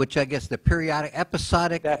paroxysmal, which I guess the periodic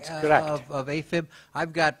episodic That's correct. of AFib.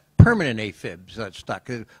 I've got permanent AFibs stuck.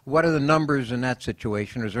 What are the numbers in that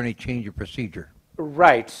situation? Is there any change of procedure?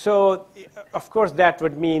 Right. So, of course, that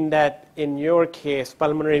would mean that in your case,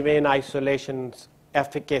 pulmonary vein isolation's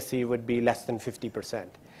efficacy would be less than 50%.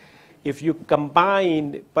 if you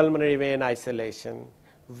combine pulmonary vein isolation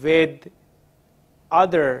with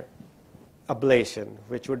other ablation,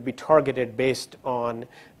 which would be targeted based on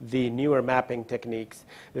the newer mapping techniques,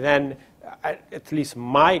 then at least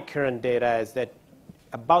my current data is that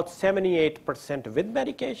about 78% with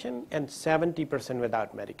medication and 70%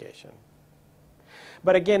 without medication.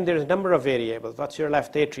 But again, there's a number of variables. What's your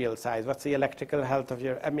left atrial size? What's the electrical health of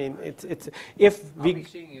your, I mean, if we... I'll be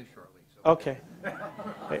seeing you shortly. So. Okay. The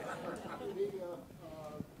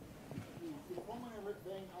pulmonary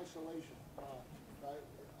vein isolation,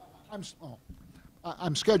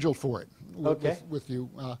 I'm scheduled for it with you,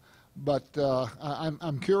 but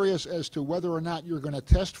I'm curious as to whether or not you're going to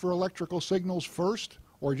test for electrical signals first,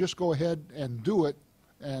 or just go ahead and do it,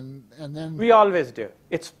 and then... We always do.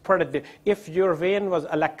 It's part of the... If your vein was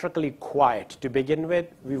electrically quiet to begin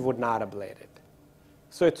with, we would not ablate it.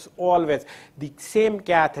 So it's always the same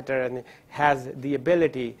catheter and has the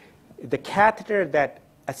ability, the catheter that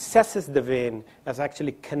assesses the vein is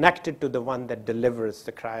actually connected to the one that delivers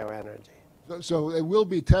the cryoenergy. So it will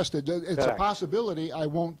be tested. It's a Correct. possibility I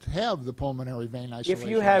won't have the pulmonary vein isolation. If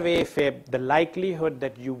you have AFib, the likelihood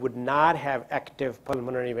that you would not have active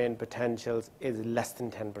pulmonary vein potentials is less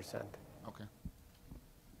than 10%. Okay.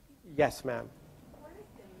 Yes, ma'am. What is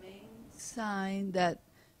the main sign that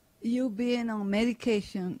you being on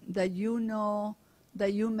medication that you know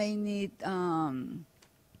that you may need I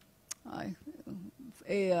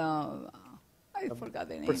forgot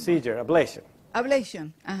the name. Procedure, ablation.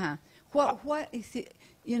 Ablation. Uh-huh. What is it?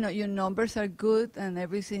 You know, your numbers are good and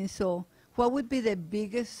everything. So, what would be the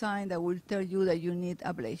biggest sign that will tell you that you need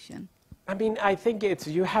ablation? I mean, I think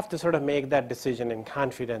you have to sort of make that decision in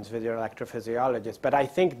confidence with your electrophysiologist. But I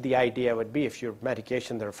think the idea would be if your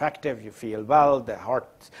medications are effective, you feel well, the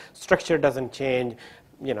heart structure doesn't change,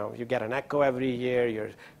 you know, you get an echo every year,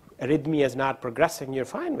 your arrhythmia is not progressing, you're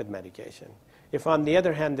fine with medication. If, on the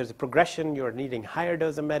other hand, there's a progression, you're needing higher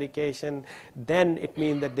dose of medication, then it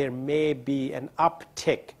means that there may be an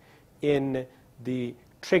uptick in the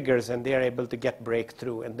triggers and they're able to get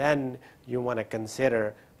breakthrough. And then you want to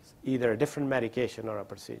consider either a different medication or a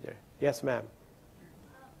procedure. Yes, ma'am.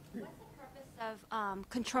 What's the purpose of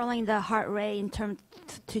controlling the heart rate in terms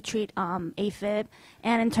to treat AFib?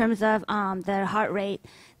 And in terms of the heart rate,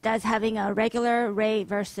 does having a regular rate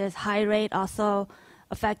versus high rate also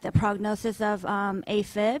affect the prognosis of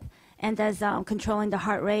AFib? And does controlling the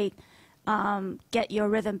heart rate get your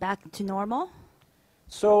rhythm back to normal?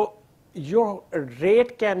 So your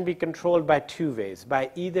rate can be controlled by two ways,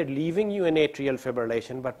 by either leaving you in atrial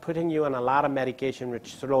fibrillation but putting you on a lot of medication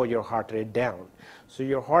which slow your heart rate down. So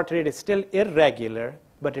your heart rate is still irregular,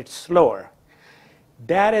 but it's slower.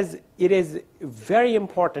 It is very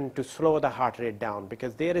important to slow the heart rate down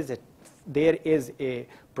because there is a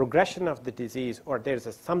progression of the disease, or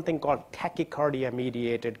there's something called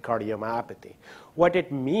tachycardia-mediated cardiomyopathy. What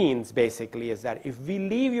it means basically is that if we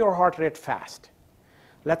leave your heart rate fast,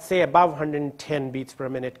 let's say above 110 beats per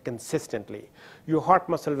minute consistently, your heart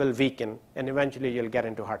muscle will weaken and eventually you'll get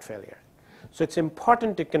into heart failure. So it's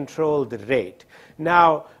important to control the rate.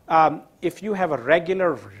 Now, if you have a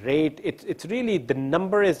regular rate, it's really, the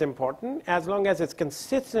number is important. As long as it's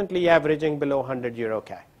consistently averaging below 100, you're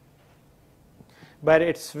okay. But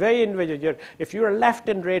it's very individual. If you're left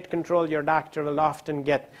in rate control, your doctor will often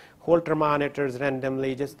get Holter monitors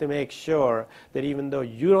randomly just to make sure that even though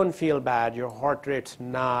you don't feel bad, your heart rate's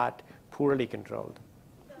not poorly controlled.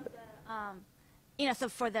 So so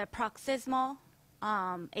for the paroxysmal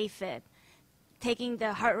AFib, taking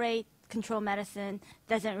the heart rate control medicine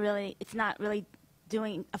it's not really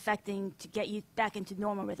affecting to get you back into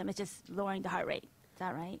normal rhythm. It's just lowering the heart rate. Is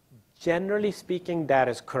that right? Generally speaking, that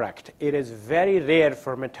is correct. It is very rare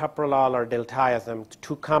for metoprolol or diltiazem,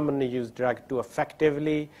 two commonly used drugs, to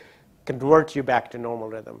effectively convert you back to normal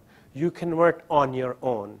rhythm. You convert on your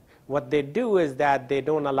own. What they do is that they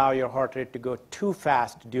don't allow your heart rate to go too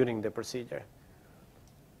fast during the procedure.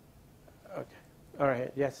 Okay. All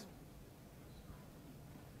right. Yes.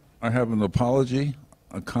 I have an apology,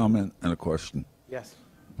 a comment, and a question. Yes.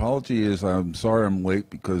 Apology is I'm sorry I'm late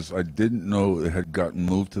because I didn't know it had gotten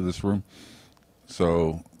moved to this room.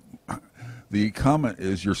 So the comment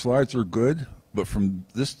is your slides are good, but from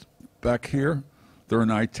this back here, they're an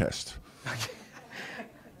eye test.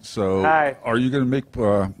 So Hi. are you going to make?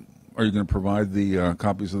 Are you going to provide the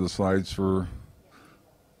copies of the slides for?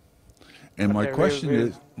 And my Okay, question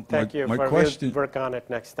is, thank you. my We'll question. work on it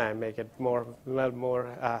next time. Make it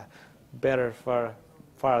better for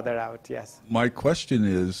farther out. Yes. My question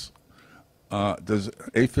is, does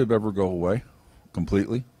AFib ever go away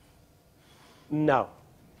completely? No.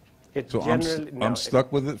 It So generally no. I'm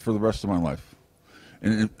stuck with it for the rest of my life.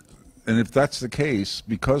 And And if that's the case,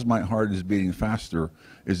 because my heart is beating faster,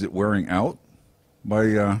 is it wearing out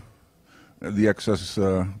by the excess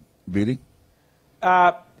beating?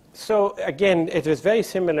 So again, it was very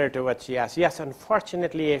similar to what she asked. Yes,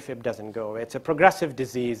 unfortunately, AFib doesn't go away. It's a progressive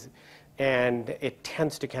disease, and it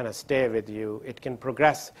tends to kind of stay with you. It can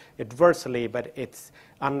progress adversely, but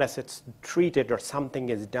unless it's treated or something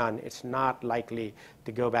is done, it's not likely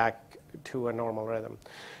to go back to a normal rhythm.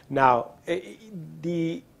 Now,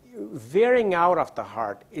 the wearing out of the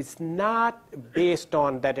heart is not based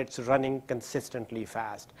on that it's running consistently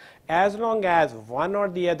fast. As long as one or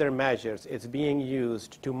the other measures is being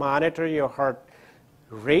used to monitor your heart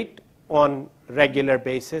rate on regular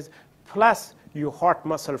basis, plus your heart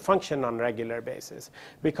muscle function on regular basis.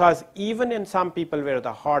 Because even in some people where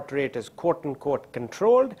the heart rate is quote-unquote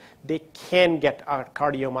controlled, they can get a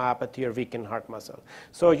cardiomyopathy or weakened heart muscle.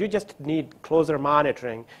 So you just need closer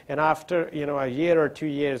monitoring, and after a year or 2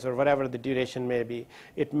 years or whatever the duration may be,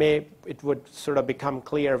 it would sort of become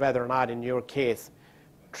clear whether or not in your case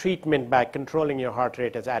treatment by controlling your heart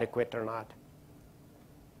rate is adequate or not.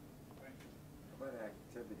 What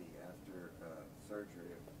activity after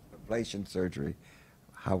surgery, ablation surgery,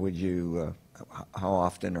 how would you, how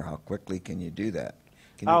often or how quickly can you do that?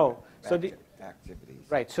 So activities.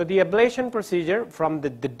 Right. So the ablation procedure, from the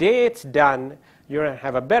day it's done, you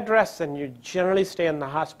have a bed rest, and you generally stay in the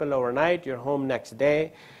hospital overnight. You're home next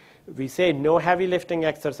day. We say no heavy lifting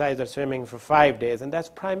exercise or swimming for 5 days, and that's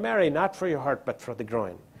primarily not for your heart but for the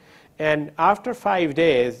groin. And after 5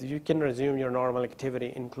 days, you can resume your normal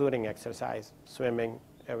activity, including exercise, swimming,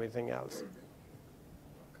 everything else.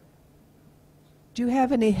 Do you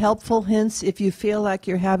have any helpful hints if you feel like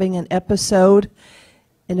you're having an episode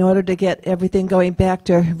in order to get everything going back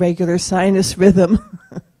to regular sinus rhythm?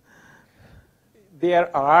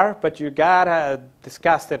 There are, but you gotta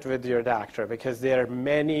discuss it with your doctor, because there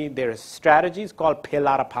are strategies called pill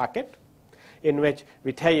out of pocket, in which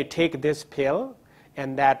we tell you take this pill,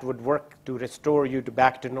 and that would work to restore you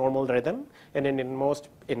back to normal rhythm. And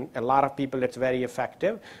in a lot of people, it's very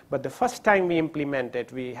effective. But the first time we implement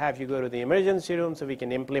it, we have you go to the emergency room so we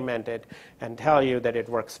can implement it and tell you that it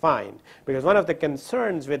works fine. Because one of the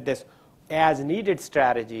concerns with this as-needed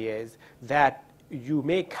strategy is that you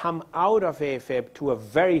may come out of AFib to a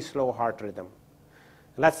very slow heart rhythm.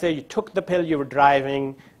 Let's say you took the pill, you were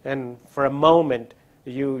driving, and for a moment,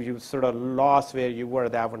 you sort of lost where you were.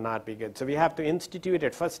 That would not be good. So we have to institute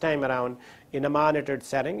it first time around in a monitored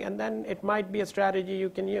setting, and then it might be a strategy you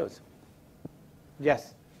can use.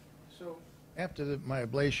 Yes? So after my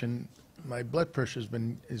ablation, my blood pressure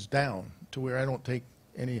is down to where I don't take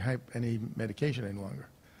any medication any longer.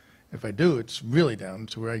 If I do, it's really down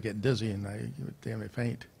to where I get dizzy and I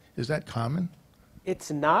faint. Is that common? It's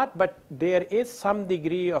not, but there is some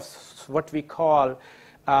degree of what we call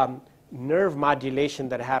nerve modulation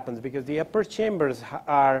that happens, because the upper chambers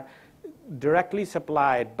are directly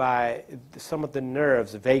supplied by some of the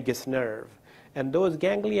nerves, vagus nerve. And those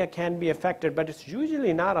ganglia can be affected, but it's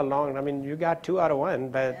usually not a long, I mean, you got 2 out of 1,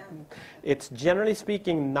 but it's generally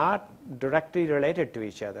speaking not directly related to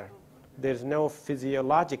each other. There's no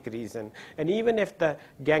physiologic reason. And even if the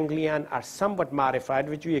ganglion are somewhat modified,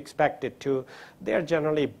 which we expect it to, they're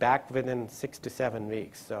generally back within 6 to 7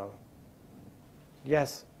 weeks. So,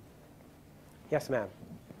 yes. Yes, ma'am.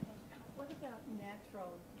 What about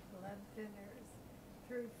natural blood thinners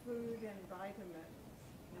through food and vitamins?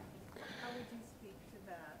 How would you speak to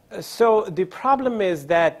that? So the problem is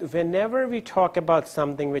that whenever we talk about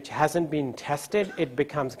something which hasn't been tested, it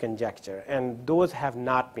becomes conjecture, and those have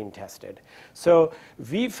not been tested. So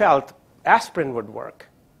we felt aspirin would work.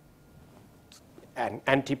 An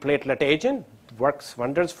antiplatelet agent works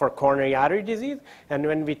wonders for coronary artery disease, and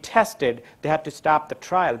when we tested, they had to stop the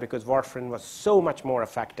trial because warfarin was so much more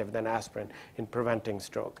effective than aspirin in preventing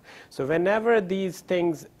stroke. So whenever these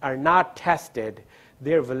things are not tested,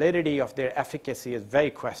 their validity of their efficacy is very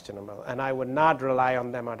questionable, and I would not rely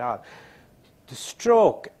on them at all. The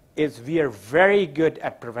stroke we are very good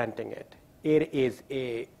at preventing it. It is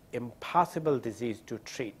an impossible disease to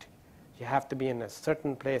treat. You have to be in a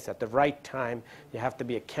certain place at the right time. You have to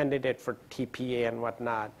be a candidate for TPA and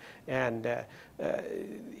whatnot. And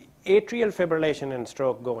atrial fibrillation and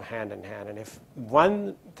stroke go hand in hand. And if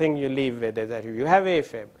one thing you leave with is that if you have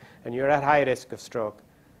AFib and you're at high risk of stroke,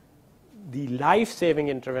 the life-saving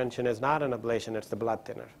intervention is not an ablation, it's the blood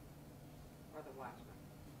thinner. Or the Watchman.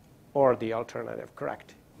 Or the alternative,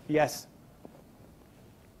 correct. Yes?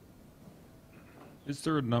 Is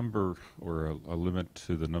there a number or a limit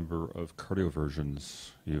to the number of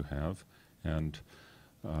cardioversions you have? And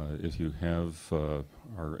if you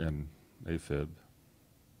are in AFib,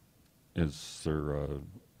 is there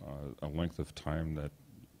a length of time that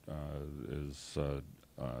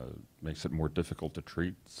makes it more difficult to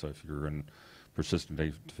treat. So if you're in persistent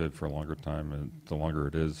AFib for a longer time, and the longer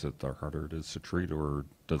it is, the harder it is to treat, or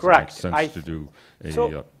does Correct. it make sense to do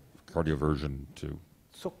a cardioversion too?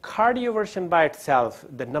 So cardioversion by itself,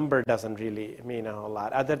 the number doesn't really mean a whole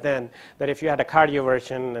lot, other than that if you had a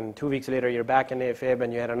cardioversion and 2 weeks later you're back in AFib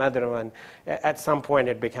and you had another one, at some point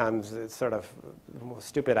it becomes sort of a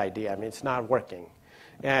stupid idea. I mean, it's not working.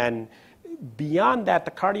 And beyond that,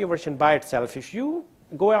 the cardioversion by itself, if you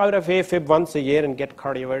go out of AFib once a year and get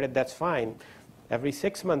cardioverted, that's fine. Every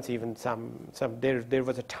 6 months even, there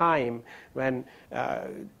was a time when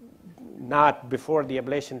not before the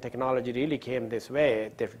ablation technology really came this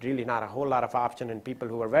way, there's really not a whole lot of option in people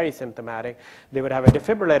who are very symptomatic. They would have a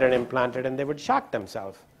defibrillator implanted and they would shock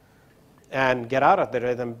themselves and get out of the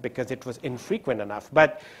rhythm because it was infrequent enough.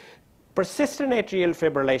 But persistent atrial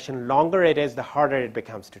fibrillation, longer it is, the harder it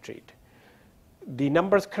becomes to treat. The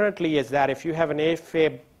numbers currently is that if you have an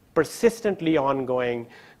AFib persistently ongoing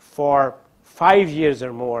for 5 years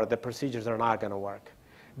or more, the procedures are not going to work.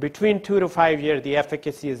 Between 2 to 5 years, the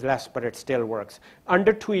efficacy is less, but it still works.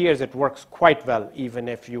 Under 2 years, it works quite well, even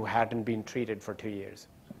if you hadn't been treated for 2 years.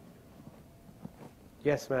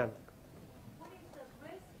 Yes, ma'am. What is the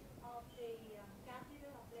risk of the catheter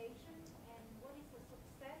ablation, and what is the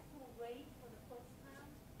successful rate for the first time?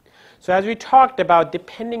 So as we talked about,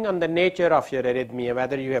 depending on the nature of your arrhythmia,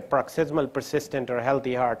 whether you have paroxysmal, persistent, or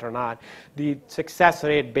healthy heart or not, the success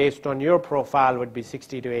rate based on your profile would be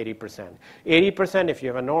 60 to 80%. 80% if you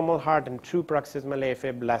have a normal heart and true paroxysmal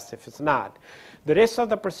AFib, less if it's not. The risks of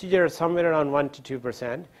the procedure are somewhere around 1 to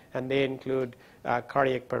 2%, and they include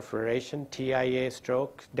cardiac perforation, TIA,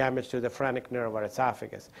 stroke, damage to the phrenic nerve or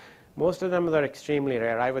esophagus. Most of them are extremely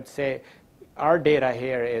rare. I would say our data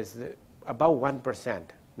here is about 1%.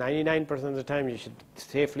 99% of the time, you should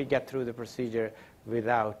safely get through the procedure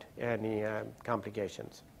without any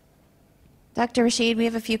complications. Dr. Rashid, we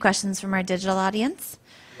have a few questions from our digital audience.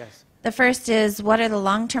 Yes. The first is, what are the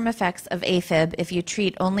long-term effects of AFib if you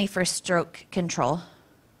treat only for stroke control?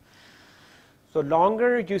 So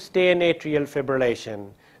longer you stay in atrial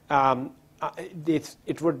fibrillation,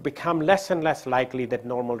 it would become less and less likely that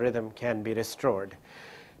normal rhythm can be restored.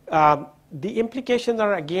 The implications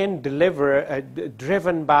are again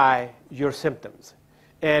driven by your symptoms.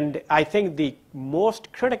 And I think the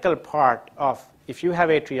most critical part of if you have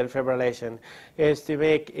atrial fibrillation is to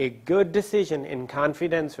make a good decision in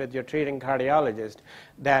confidence with your treating cardiologist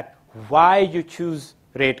that why you choose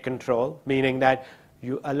rate control, meaning that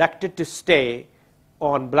you elected to stay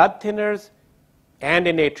on blood thinners and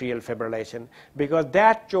in atrial fibrillation, because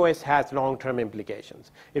that choice has long-term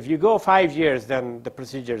implications. If you go 5 years, then the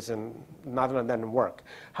procedures and none of them work.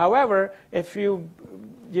 However, if you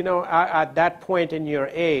are at that point in your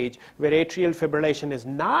age where atrial fibrillation is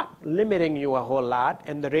not limiting you a whole lot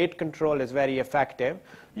and the rate control is very effective,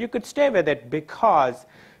 you could stay with it because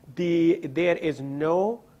there is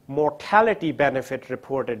no mortality benefit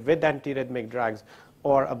reported with antiarrhythmic drugs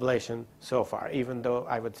or ablation so far, even though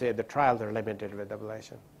I would say the trials are limited with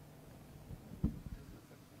ablation.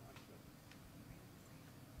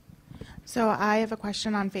 So I have a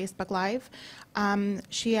question on Facebook Live.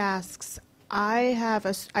 She asks,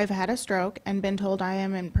 I've had a stroke and been told I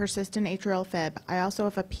am in persistent atrial fib. I also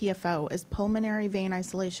have a PFO. Is pulmonary vein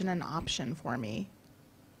isolation an option for me?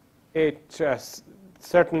 It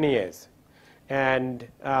certainly is. And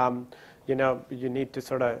you need to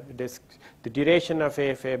sort of the duration of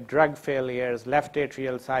AFib, drug failures, left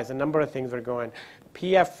atrial size, a number of things are going.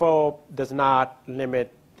 PFO does not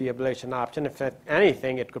limit the ablation option. If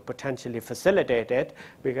anything, it could potentially facilitate it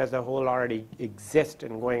because the hole already exists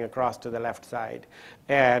in going across to the left side.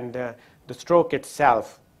 And the stroke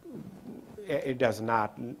itself, it does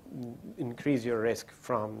not increase your risk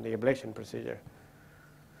from the ablation procedure.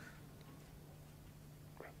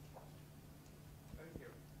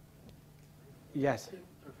 Yes.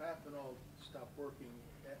 If Aspinall stopped working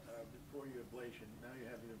before your ablation, now you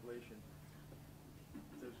have the ablation,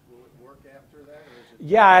 will it work after that? Or is it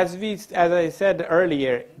Yeah, as I said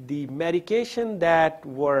earlier, the medication that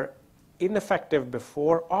were ineffective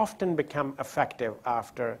before often become effective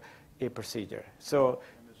after a procedure. So,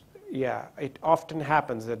 yeah, it often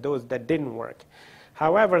happens that those that didn't work.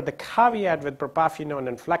 However, the caveat with propafenone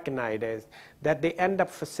and flecainide is that they end up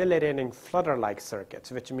facilitating flutter-like circuits,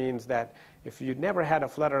 which means that if you never had a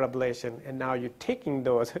flutter ablation and now you're taking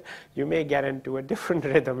those, you may get into a different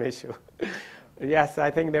rhythm issue. Yes, I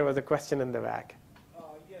think there was a question in the back.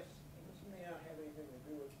 Yes, this may not have anything to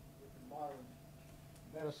do with modern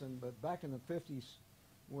medicine, but back in the 50s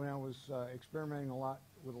when I was experimenting a lot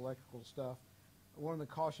with electrical stuff, one of the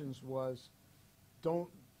cautions was don't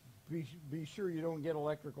be sure you don't get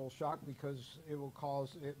electrical shock because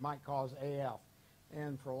it might cause AF.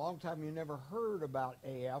 And for a long time, you never heard about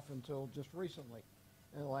AF until just recently,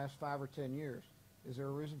 in the last 5 or 10 years. Is there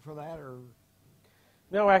a reason for that, or?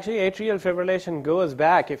 No, actually, atrial fibrillation goes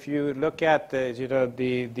back. If you look at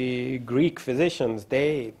the Greek physicians,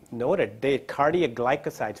 they noted cardiac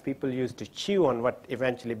glycosides people used to chew on what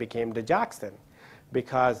eventually became digoxin,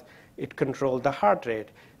 because it controlled the heart rate.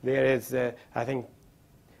 There is, I think,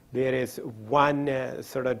 there is one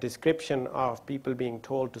sort of description of people being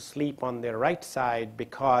told to sleep on their right side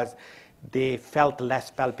because they felt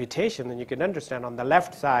less palpitation. And you can understand on the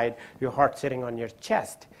left side, your heart's sitting on your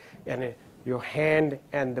chest, and your hand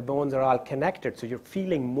and the bones are all connected, so you're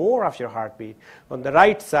feeling more of your heartbeat. On the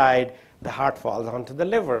right side, the heart falls onto the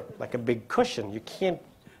liver like a big cushion. You can't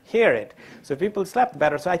hear it. So people slept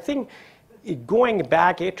better. So I think going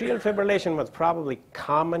back, atrial fibrillation was probably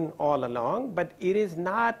common all along, but it is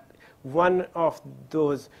not one of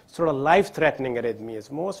those sort of life-threatening arrhythmias.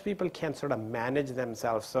 Most people can sort of manage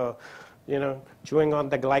themselves. So, chewing on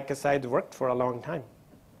the glycosides worked for a long time.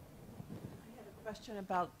 I had a question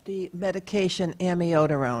about the medication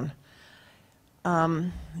amiodarone.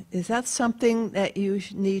 Is that something that you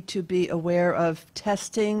need to be aware of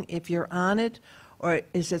testing if you're on it, or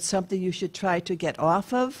is it something you should try to get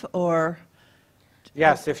off of, or?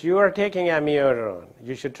 Yes, if you are taking amiodarone,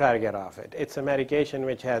 you should try to get off it. It's a medication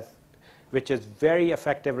which is very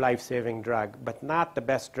effective life-saving drug, but not the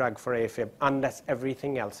best drug for AFib unless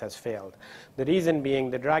everything else has failed. The reason being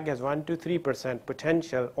the drug has 1 to 3%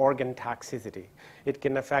 potential organ toxicity. It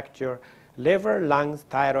can affect your liver, lungs,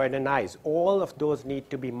 thyroid, and eyes. All of those need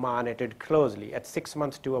to be monitored closely at 6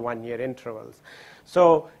 months to a 1-year intervals.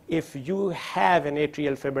 So if you have an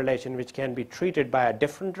atrial fibrillation which can be treated by a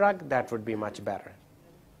different drug, that would be much better.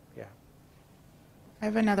 Yeah. I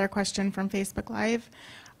have another question from Facebook Live.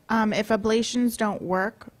 If ablations don't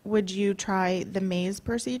work, would you try the maze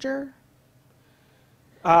procedure?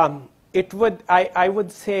 It would. I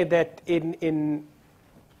would say that in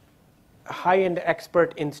high-end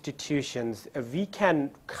expert institutions, we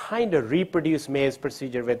can kind of reproduce maze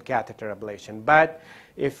procedure with catheter ablation. But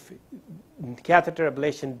if catheter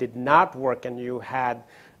ablation did not work and you had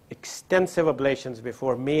extensive ablations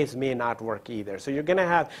before, maze may not work either. So you're going to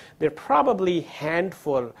have, there are probably a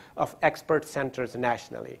handful of expert centers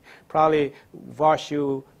nationally. Probably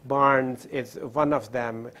WashU, Barnes is one of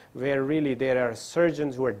them, where really there are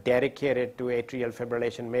surgeons who are dedicated to atrial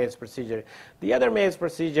fibrillation maze procedure. The other maze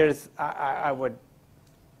procedures I would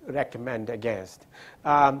recommend against.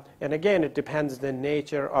 And again, it depends the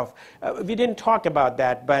nature of, we didn't talk about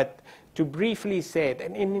that, but to briefly say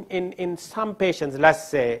that in some patients, let's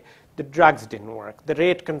say, the drugs didn't work, the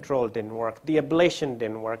rate control didn't work, the ablation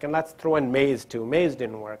didn't work, and let's throw in maze too. Maze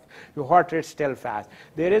didn't work. Your heart rate's still fast.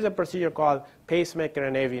 There is a procedure called pacemaker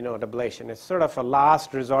and AV node ablation. It's sort of a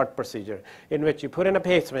last resort procedure in which you put in a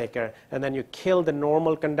pacemaker and then you kill the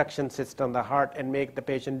normal conduction system of the heart and make the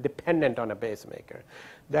patient dependent on a pacemaker.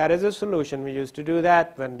 That is a solution. We used to do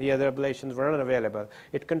that when the other ablations were unavailable.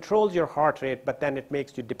 It controls your heart rate, but then it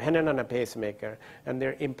makes you dependent on a pacemaker, and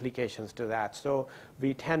there are implications to that. So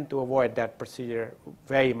we tend to avoid that procedure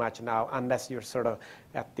very much now, unless you're sort of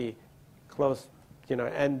at the close,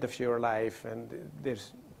 end of your life, and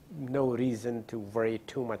there's no reason to worry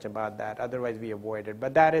too much about that. Otherwise, we avoid it.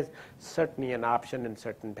 But that is certainly an option in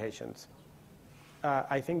certain patients.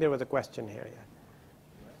 I think there was a question here. Yeah.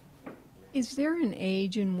 Is there an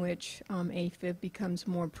age in which AFib becomes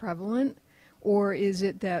more prevalent, or is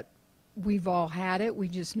it that we've all had it, we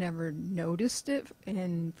just never noticed it,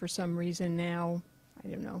 and for some reason now, I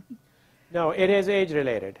don't know? No, it is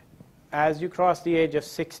age-related. As you cross the age of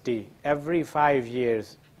 60, every 5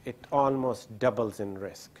 years, it almost doubles in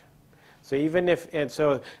risk. So even if, and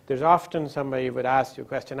so there's often somebody would ask you a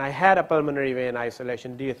question, I had a pulmonary vein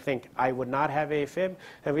isolation, do you think I would not have AFib?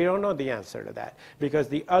 And we don't know the answer to that, because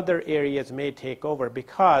the other areas may take over,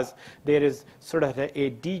 because there is sort of a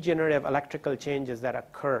degenerative electrical changes that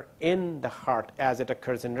occur in the heart as it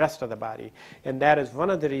occurs in the rest of the body. And that is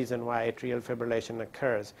one of the reasons why atrial fibrillation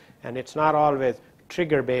occurs. And it's not always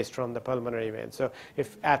trigger based from the pulmonary vein. So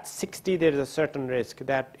if at 60 there is a certain risk,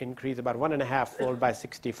 that increase about 1.5-fold by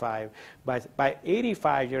 65. By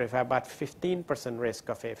 85 you have about 15% risk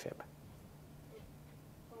of AFib. Is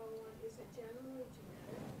it generally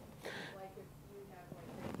genetic? Like if you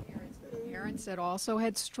have parents that also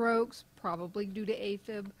had strokes, probably due to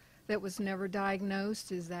AFib, that was never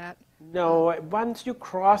diagnosed? Is that? No, once you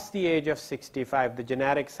cross the age of 65, the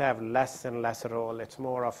genetics have less and less role. It's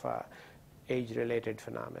more of a age-related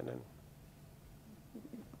phenomenon.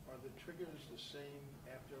 Are the triggers the same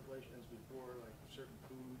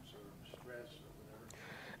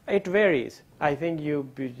It varies. I think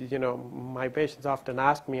my patients often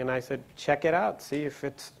ask me, and I said, check it out, see if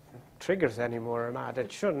it triggers anymore or not.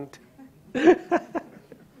 It shouldn't.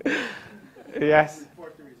 Yes.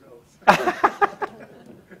 Report the results.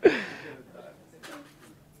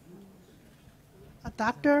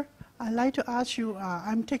 Doctor, I'd like to ask you,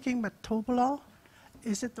 I'm taking metoprolol.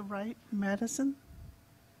 Is it the right medicine?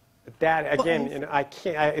 That, again, I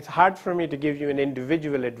can't, it's hard for me to give you an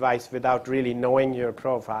individual advice without really knowing your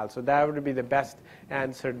profile. So that would be the best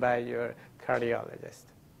answered by your cardiologist.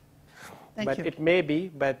 Thank you. It may be,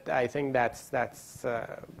 but I think that's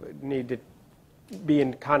needed be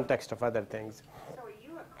in context of other things. So are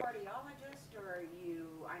you a cardiologist, or are you,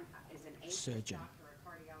 is an AFib Surgeon. doctor a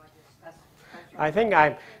cardiologist? That's your I think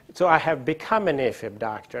I have become an AFib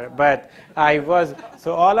doctor, but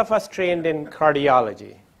so all of us trained in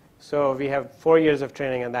cardiology. So we have 4 years of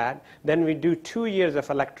training in that. Then we do 2 years of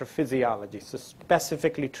electrophysiology, so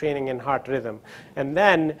specifically training in heart rhythm. And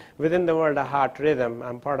then within the world of heart rhythm,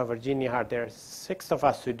 I'm part of Virginia Heart. There are 6 of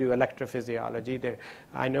us who do electrophysiology.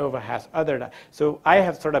 Inova has other. So I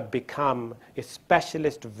have sort of become a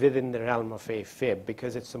specialist within the realm of Afib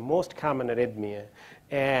because it's the most common arrhythmia,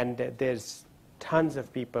 and there's tons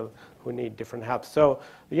of people who need different help. So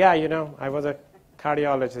yeah, I was a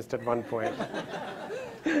cardiologist at one point.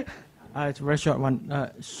 It's a very short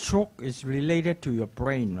one. Stroke is related to your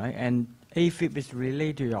brain, right? And AFib is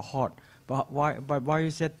related to your heart. But why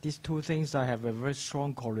you said these two things have a very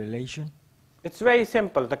strong correlation? It's very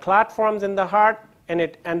simple. The clot forms in the heart, and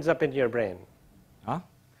it ends up in your brain. Huh?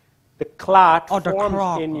 The clot the forms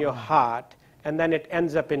clot. in your heart, and then it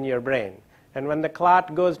ends up in your brain. And when the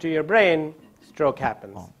clot goes to your brain, stroke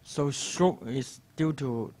happens. So stroke is due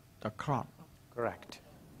to the clot. Correct.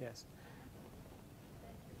 Yes.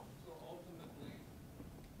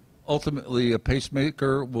 Ultimately, a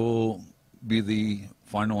pacemaker will be the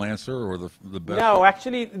final answer or the best? No,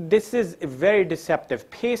 actually, this is very deceptive.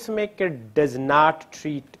 Pacemaker does not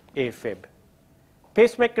treat Afib.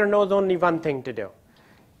 Pacemaker knows only one thing to do.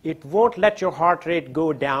 It won't let your heart rate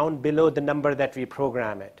go down below the number that we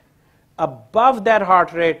program it. Above that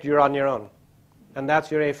heart rate, you're on your own, and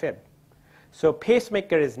that's your Afib. So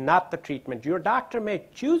pacemaker is not the treatment. Your doctor may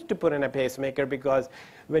choose to put in a pacemaker because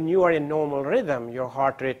when you are in normal rhythm, your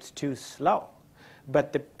heart rate's too slow.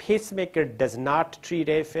 But the pacemaker does not treat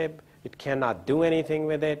Afib. It cannot do anything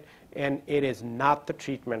with it, and it is not the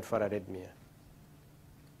treatment for arrhythmia.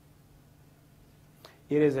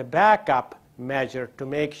 It is a backup measure to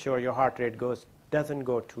make sure your heart rate doesn't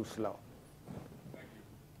go too slow.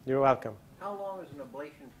 You're welcome. How long is an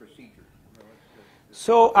ablation procedure?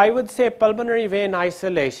 So I would say pulmonary vein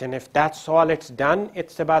isolation, if that's all it's done,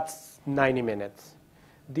 it's about 90 minutes.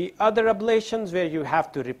 The other ablations where you have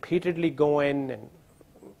to repeatedly go in and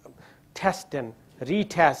test and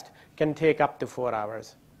retest can take up to 4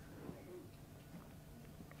 hours.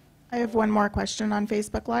 I have one more question on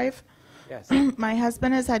Facebook Live. Yes. My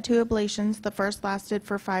husband has had 2 ablations. The first lasted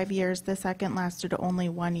for 5 years. The second lasted only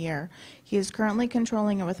 1 year. He is currently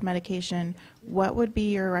controlling it with medication. What would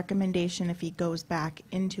be your recommendation if he goes back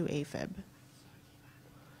into Afib?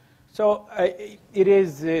 So it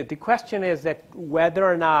is the question is that whether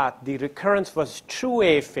or not the recurrence was true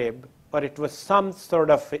Afib or it was some sort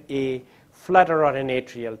of a flutter or an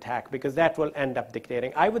atrial attack, because that will end up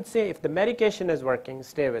dictating. I would say if the medication is working,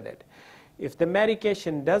 stay with it. If the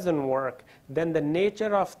medication doesn't work, then the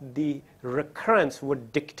nature of the recurrence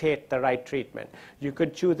would dictate the right treatment. You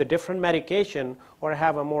could choose a different medication or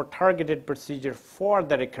have a more targeted procedure for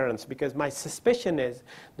the recurrence, because my suspicion is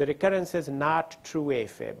the recurrence is not true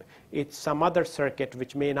Afib. It's some other circuit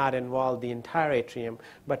which may not involve the entire atrium,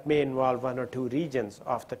 but may involve 1 or 2 regions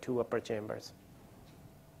of the 2 upper chambers.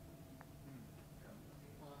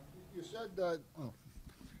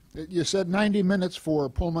 You said 90 minutes for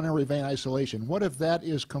pulmonary vein isolation. What if that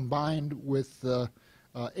is combined with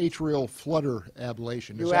atrial flutter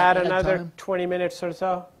ablation? You add another 20 minutes or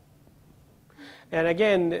so. And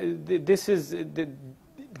again, this is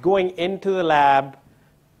going into the lab.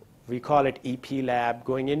 We call it EP lab.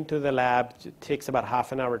 Going into the lab takes about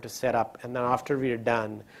half an hour to set up, and then after we're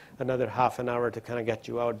done, another half an hour to kind of get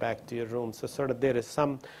you out back to your room. So sort of there is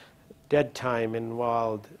some dead time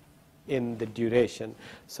involved in the duration.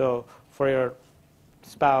 So for your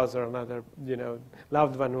spouse or another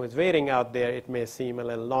loved one who is waiting out there, it may seem a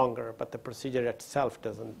little longer, but the procedure itself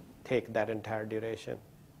doesn't take that entire duration.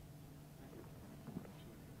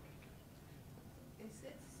 Is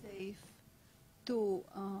it safe to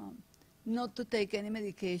not to take any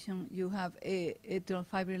medication? You have atrial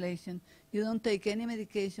fibrillation. You don't take any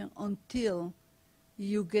medication until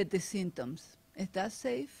you get the symptoms. Is that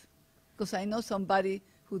safe? Because I know somebody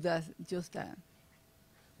who does just that?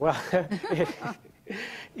 Well,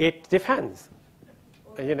 it depends.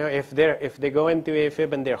 You know, if they go into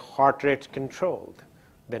AFib and their heart rate's controlled,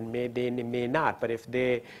 then they may not. But if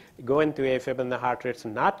they go into AFib and the heart rate's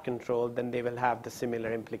not controlled, then they will have the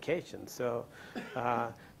similar implications. So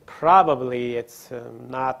probably it's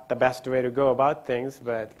not the best way to go about things,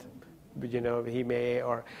 but you know, he may,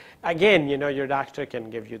 or again, you know, your doctor can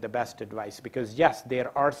give you the best advice, because yes,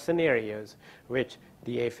 there are scenarios which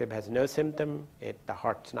the AFib has no symptom, the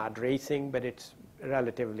heart's not racing, but it's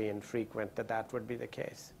relatively infrequent that would be the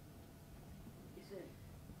case. Is it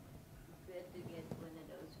good to get one of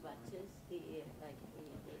those watches, like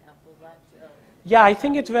the Apple Watch? Yeah, I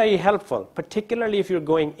think it's very helpful, particularly if you're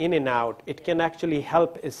going in and out. It can actually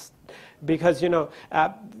help because, you know,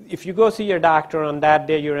 if you go see your doctor on that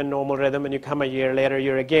day, you're in normal rhythm, and you come a year later,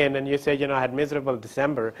 you're again, and you say, you know, I had miserable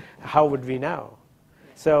December, how would we know?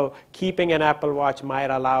 So keeping an Apple Watch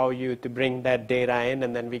might allow you to bring that data in,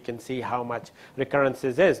 and then we can see how much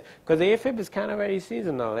recurrences is. Because AFib is kind of very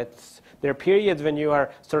seasonal. There are periods when you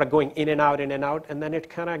are sort of going in and out, and then it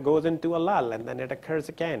kind of goes into a lull, and then it occurs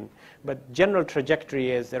again. But general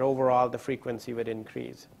trajectory is that overall the frequency would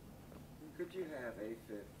increase. Could you have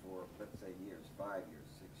AFib for, let's say, years, 5 years,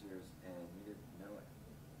 6 years, and you didn't know it?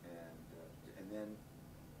 And then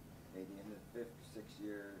maybe in the 5th or 6th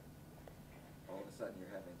year, all of a sudden you're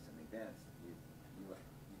having some events,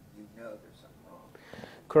 you know there's something wrong.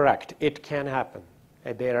 Correct. It can happen.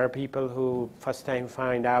 There are people who first time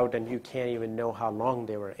find out and you can't even know how long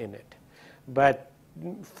they were in it. But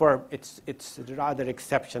it's rather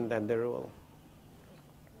exception than the rule.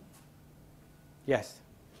 Yes?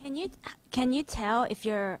 Can you tell if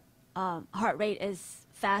your heart rate is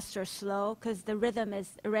fast or slow? Because the rhythm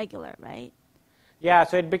is irregular, right? Yeah,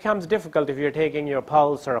 so it becomes difficult if you're taking your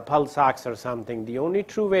pulse or a pulse ox or something. The only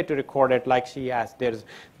true way to record it, like she asked, there's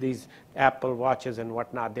these Apple Watches and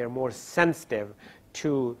whatnot. They're more sensitive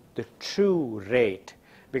to the true rate.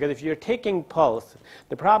 Because if you're taking pulse,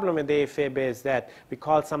 the problem with AFib is that we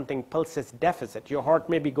call something pulsus deficit. Your heart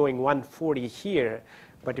may be going 140 here,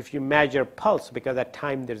 but if you measure pulse, because at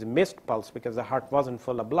time there's a missed pulse because the heart wasn't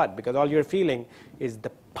full of blood, because all you're feeling is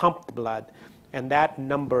the pumped blood, and that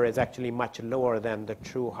number is actually much lower than the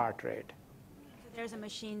true heart rate. So there's a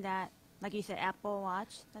machine that, like you said, Apple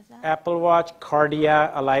Watch does that? Apple Watch,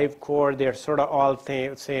 Cardia, AliveCore, they're sort of all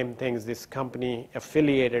same things. This company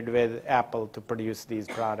affiliated with Apple to produce these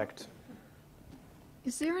products.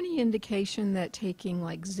 Is there any indication that taking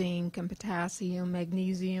like zinc and potassium,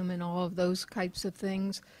 magnesium, and all of those types of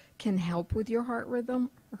things can help with your heart rhythm?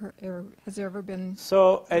 Or has there ever been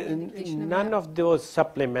So none of those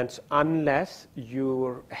supplements, unless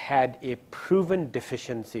you had a proven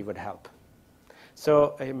deficiency, would help.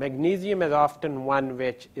 So magnesium is often one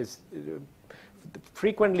which is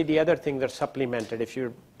frequently the other things are supplemented. If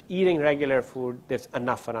you're eating regular food, there's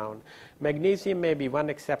enough around. Magnesium may be one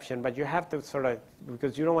exception, but you have to sort of,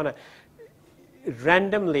 because you don't want to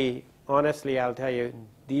randomly, honestly, I'll tell you,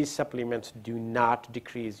 these supplements do not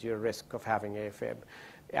decrease your risk of having AFib.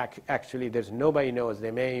 Actually, there's nobody knows.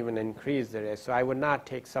 They may even increase the risk. So I would not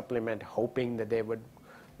take supplement hoping that they would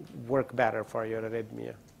work better for your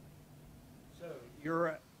arrhythmia.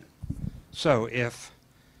 So if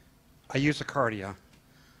I use a Cardia,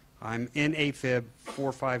 I'm in AFib 4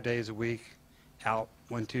 or 5 days a week, out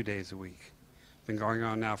 1-2 days a week. Been going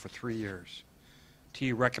on now for 3 years. Do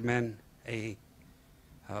you recommend a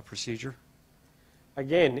procedure?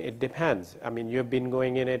 Again, it depends. I mean, you've been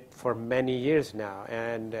going in it for many years now,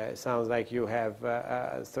 and it sounds like you have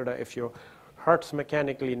sort of, if your heart's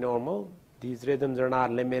mechanically normal, these rhythms are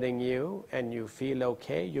not limiting you, and you feel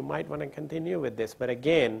okay, you might want to continue with this. But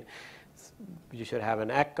again, you should have an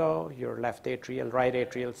echo, your left atrial, right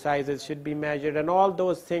atrial sizes should be measured, and all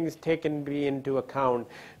those things taken into account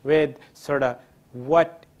with sort of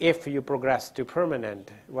what if you progress to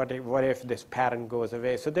permanent, what if this pattern goes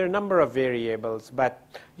away. So there are a number of variables, but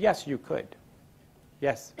yes, you could.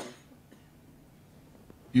 Yes?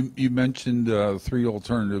 You mentioned 3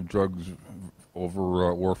 alternative drugs over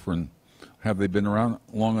warfarin. Have they been around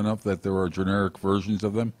long enough that there are generic versions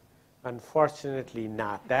of them? Unfortunately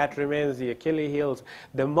not. That remains the Achilles heels.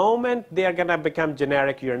 The moment they're going to become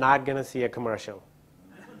generic, you're not going to see a commercial.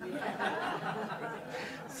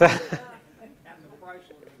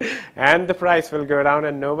 And the price will go down,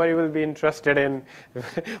 and nobody will be interested in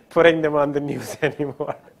putting them on the news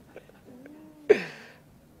anymore.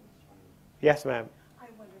 Yes, ma'am. I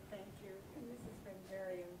want to thank you. This has been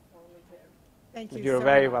very informative. Thank you. You're so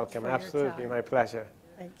very much welcome. for your Absolutely, time. my pleasure.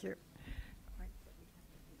 Thank you.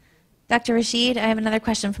 Dr. Rashid, I have another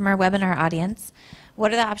question from our webinar audience.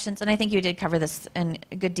 What are the options? And I think you did cover this in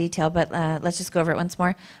good detail, but let's just go over it once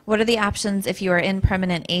more. What are the options if you are in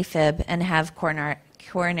permanent AFib and have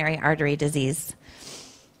coronary artery disease?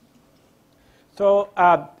 So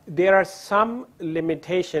there are some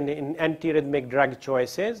limitation in antiarrhythmic drug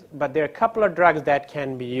choices, but there are a couple of drugs that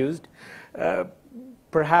can be used.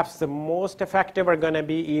 Perhaps the most effective are going to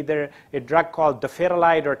be either a drug called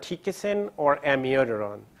dofirolide or ticasin or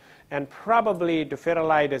amiodarone. And probably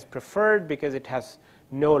dofirolide is preferred because it has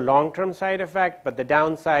no long-term side effect, but the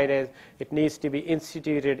downside is it needs to be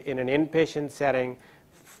instituted in an inpatient setting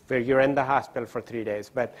where you're in the hospital for 3 days.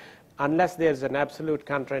 But unless there's an absolute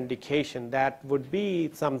contraindication, that would be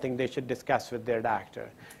something they should discuss with their doctor,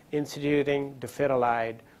 instituting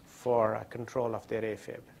dofirolide for control of their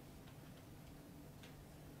AFib.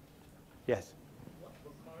 Yes? What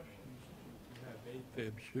precautions if you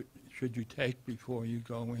have AFib should you take before you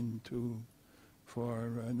go for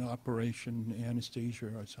an operation, anesthesia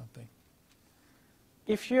or something?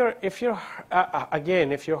 If your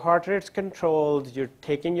heart rate's controlled, you're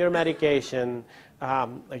taking your medication,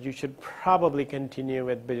 you should probably continue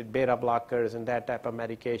with beta blockers and that type of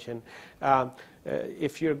medication.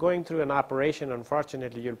 If you're going through an operation,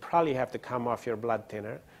 unfortunately, you'll probably have to come off your blood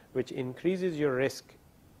thinner, which increases your risk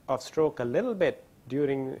of stroke a little bit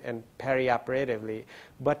during and perioperatively,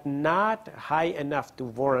 but not high enough to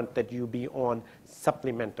warrant that you be on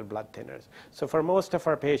supplemental blood thinners. So for most of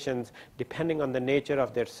our patients, depending on the nature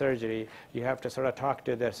of their surgery, you have to sort of talk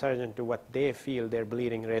to their surgeon to what they feel their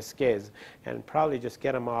bleeding risk is, and probably just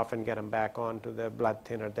get them off and get them back onto the blood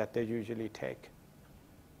thinner that they usually take.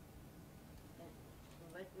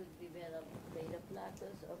 What would be better, beta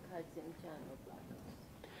blockers or calcium channel blockers?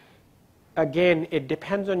 Again, it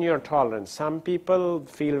depends on your tolerance. Some people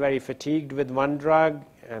feel very fatigued with one drug,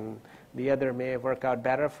 and the other may work out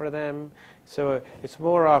better for them. So it's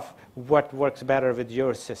more of what works better with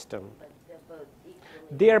your system.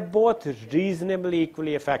 They're both reasonably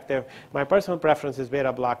equally effective. My personal preference is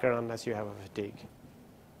beta blocker unless you have a fatigue.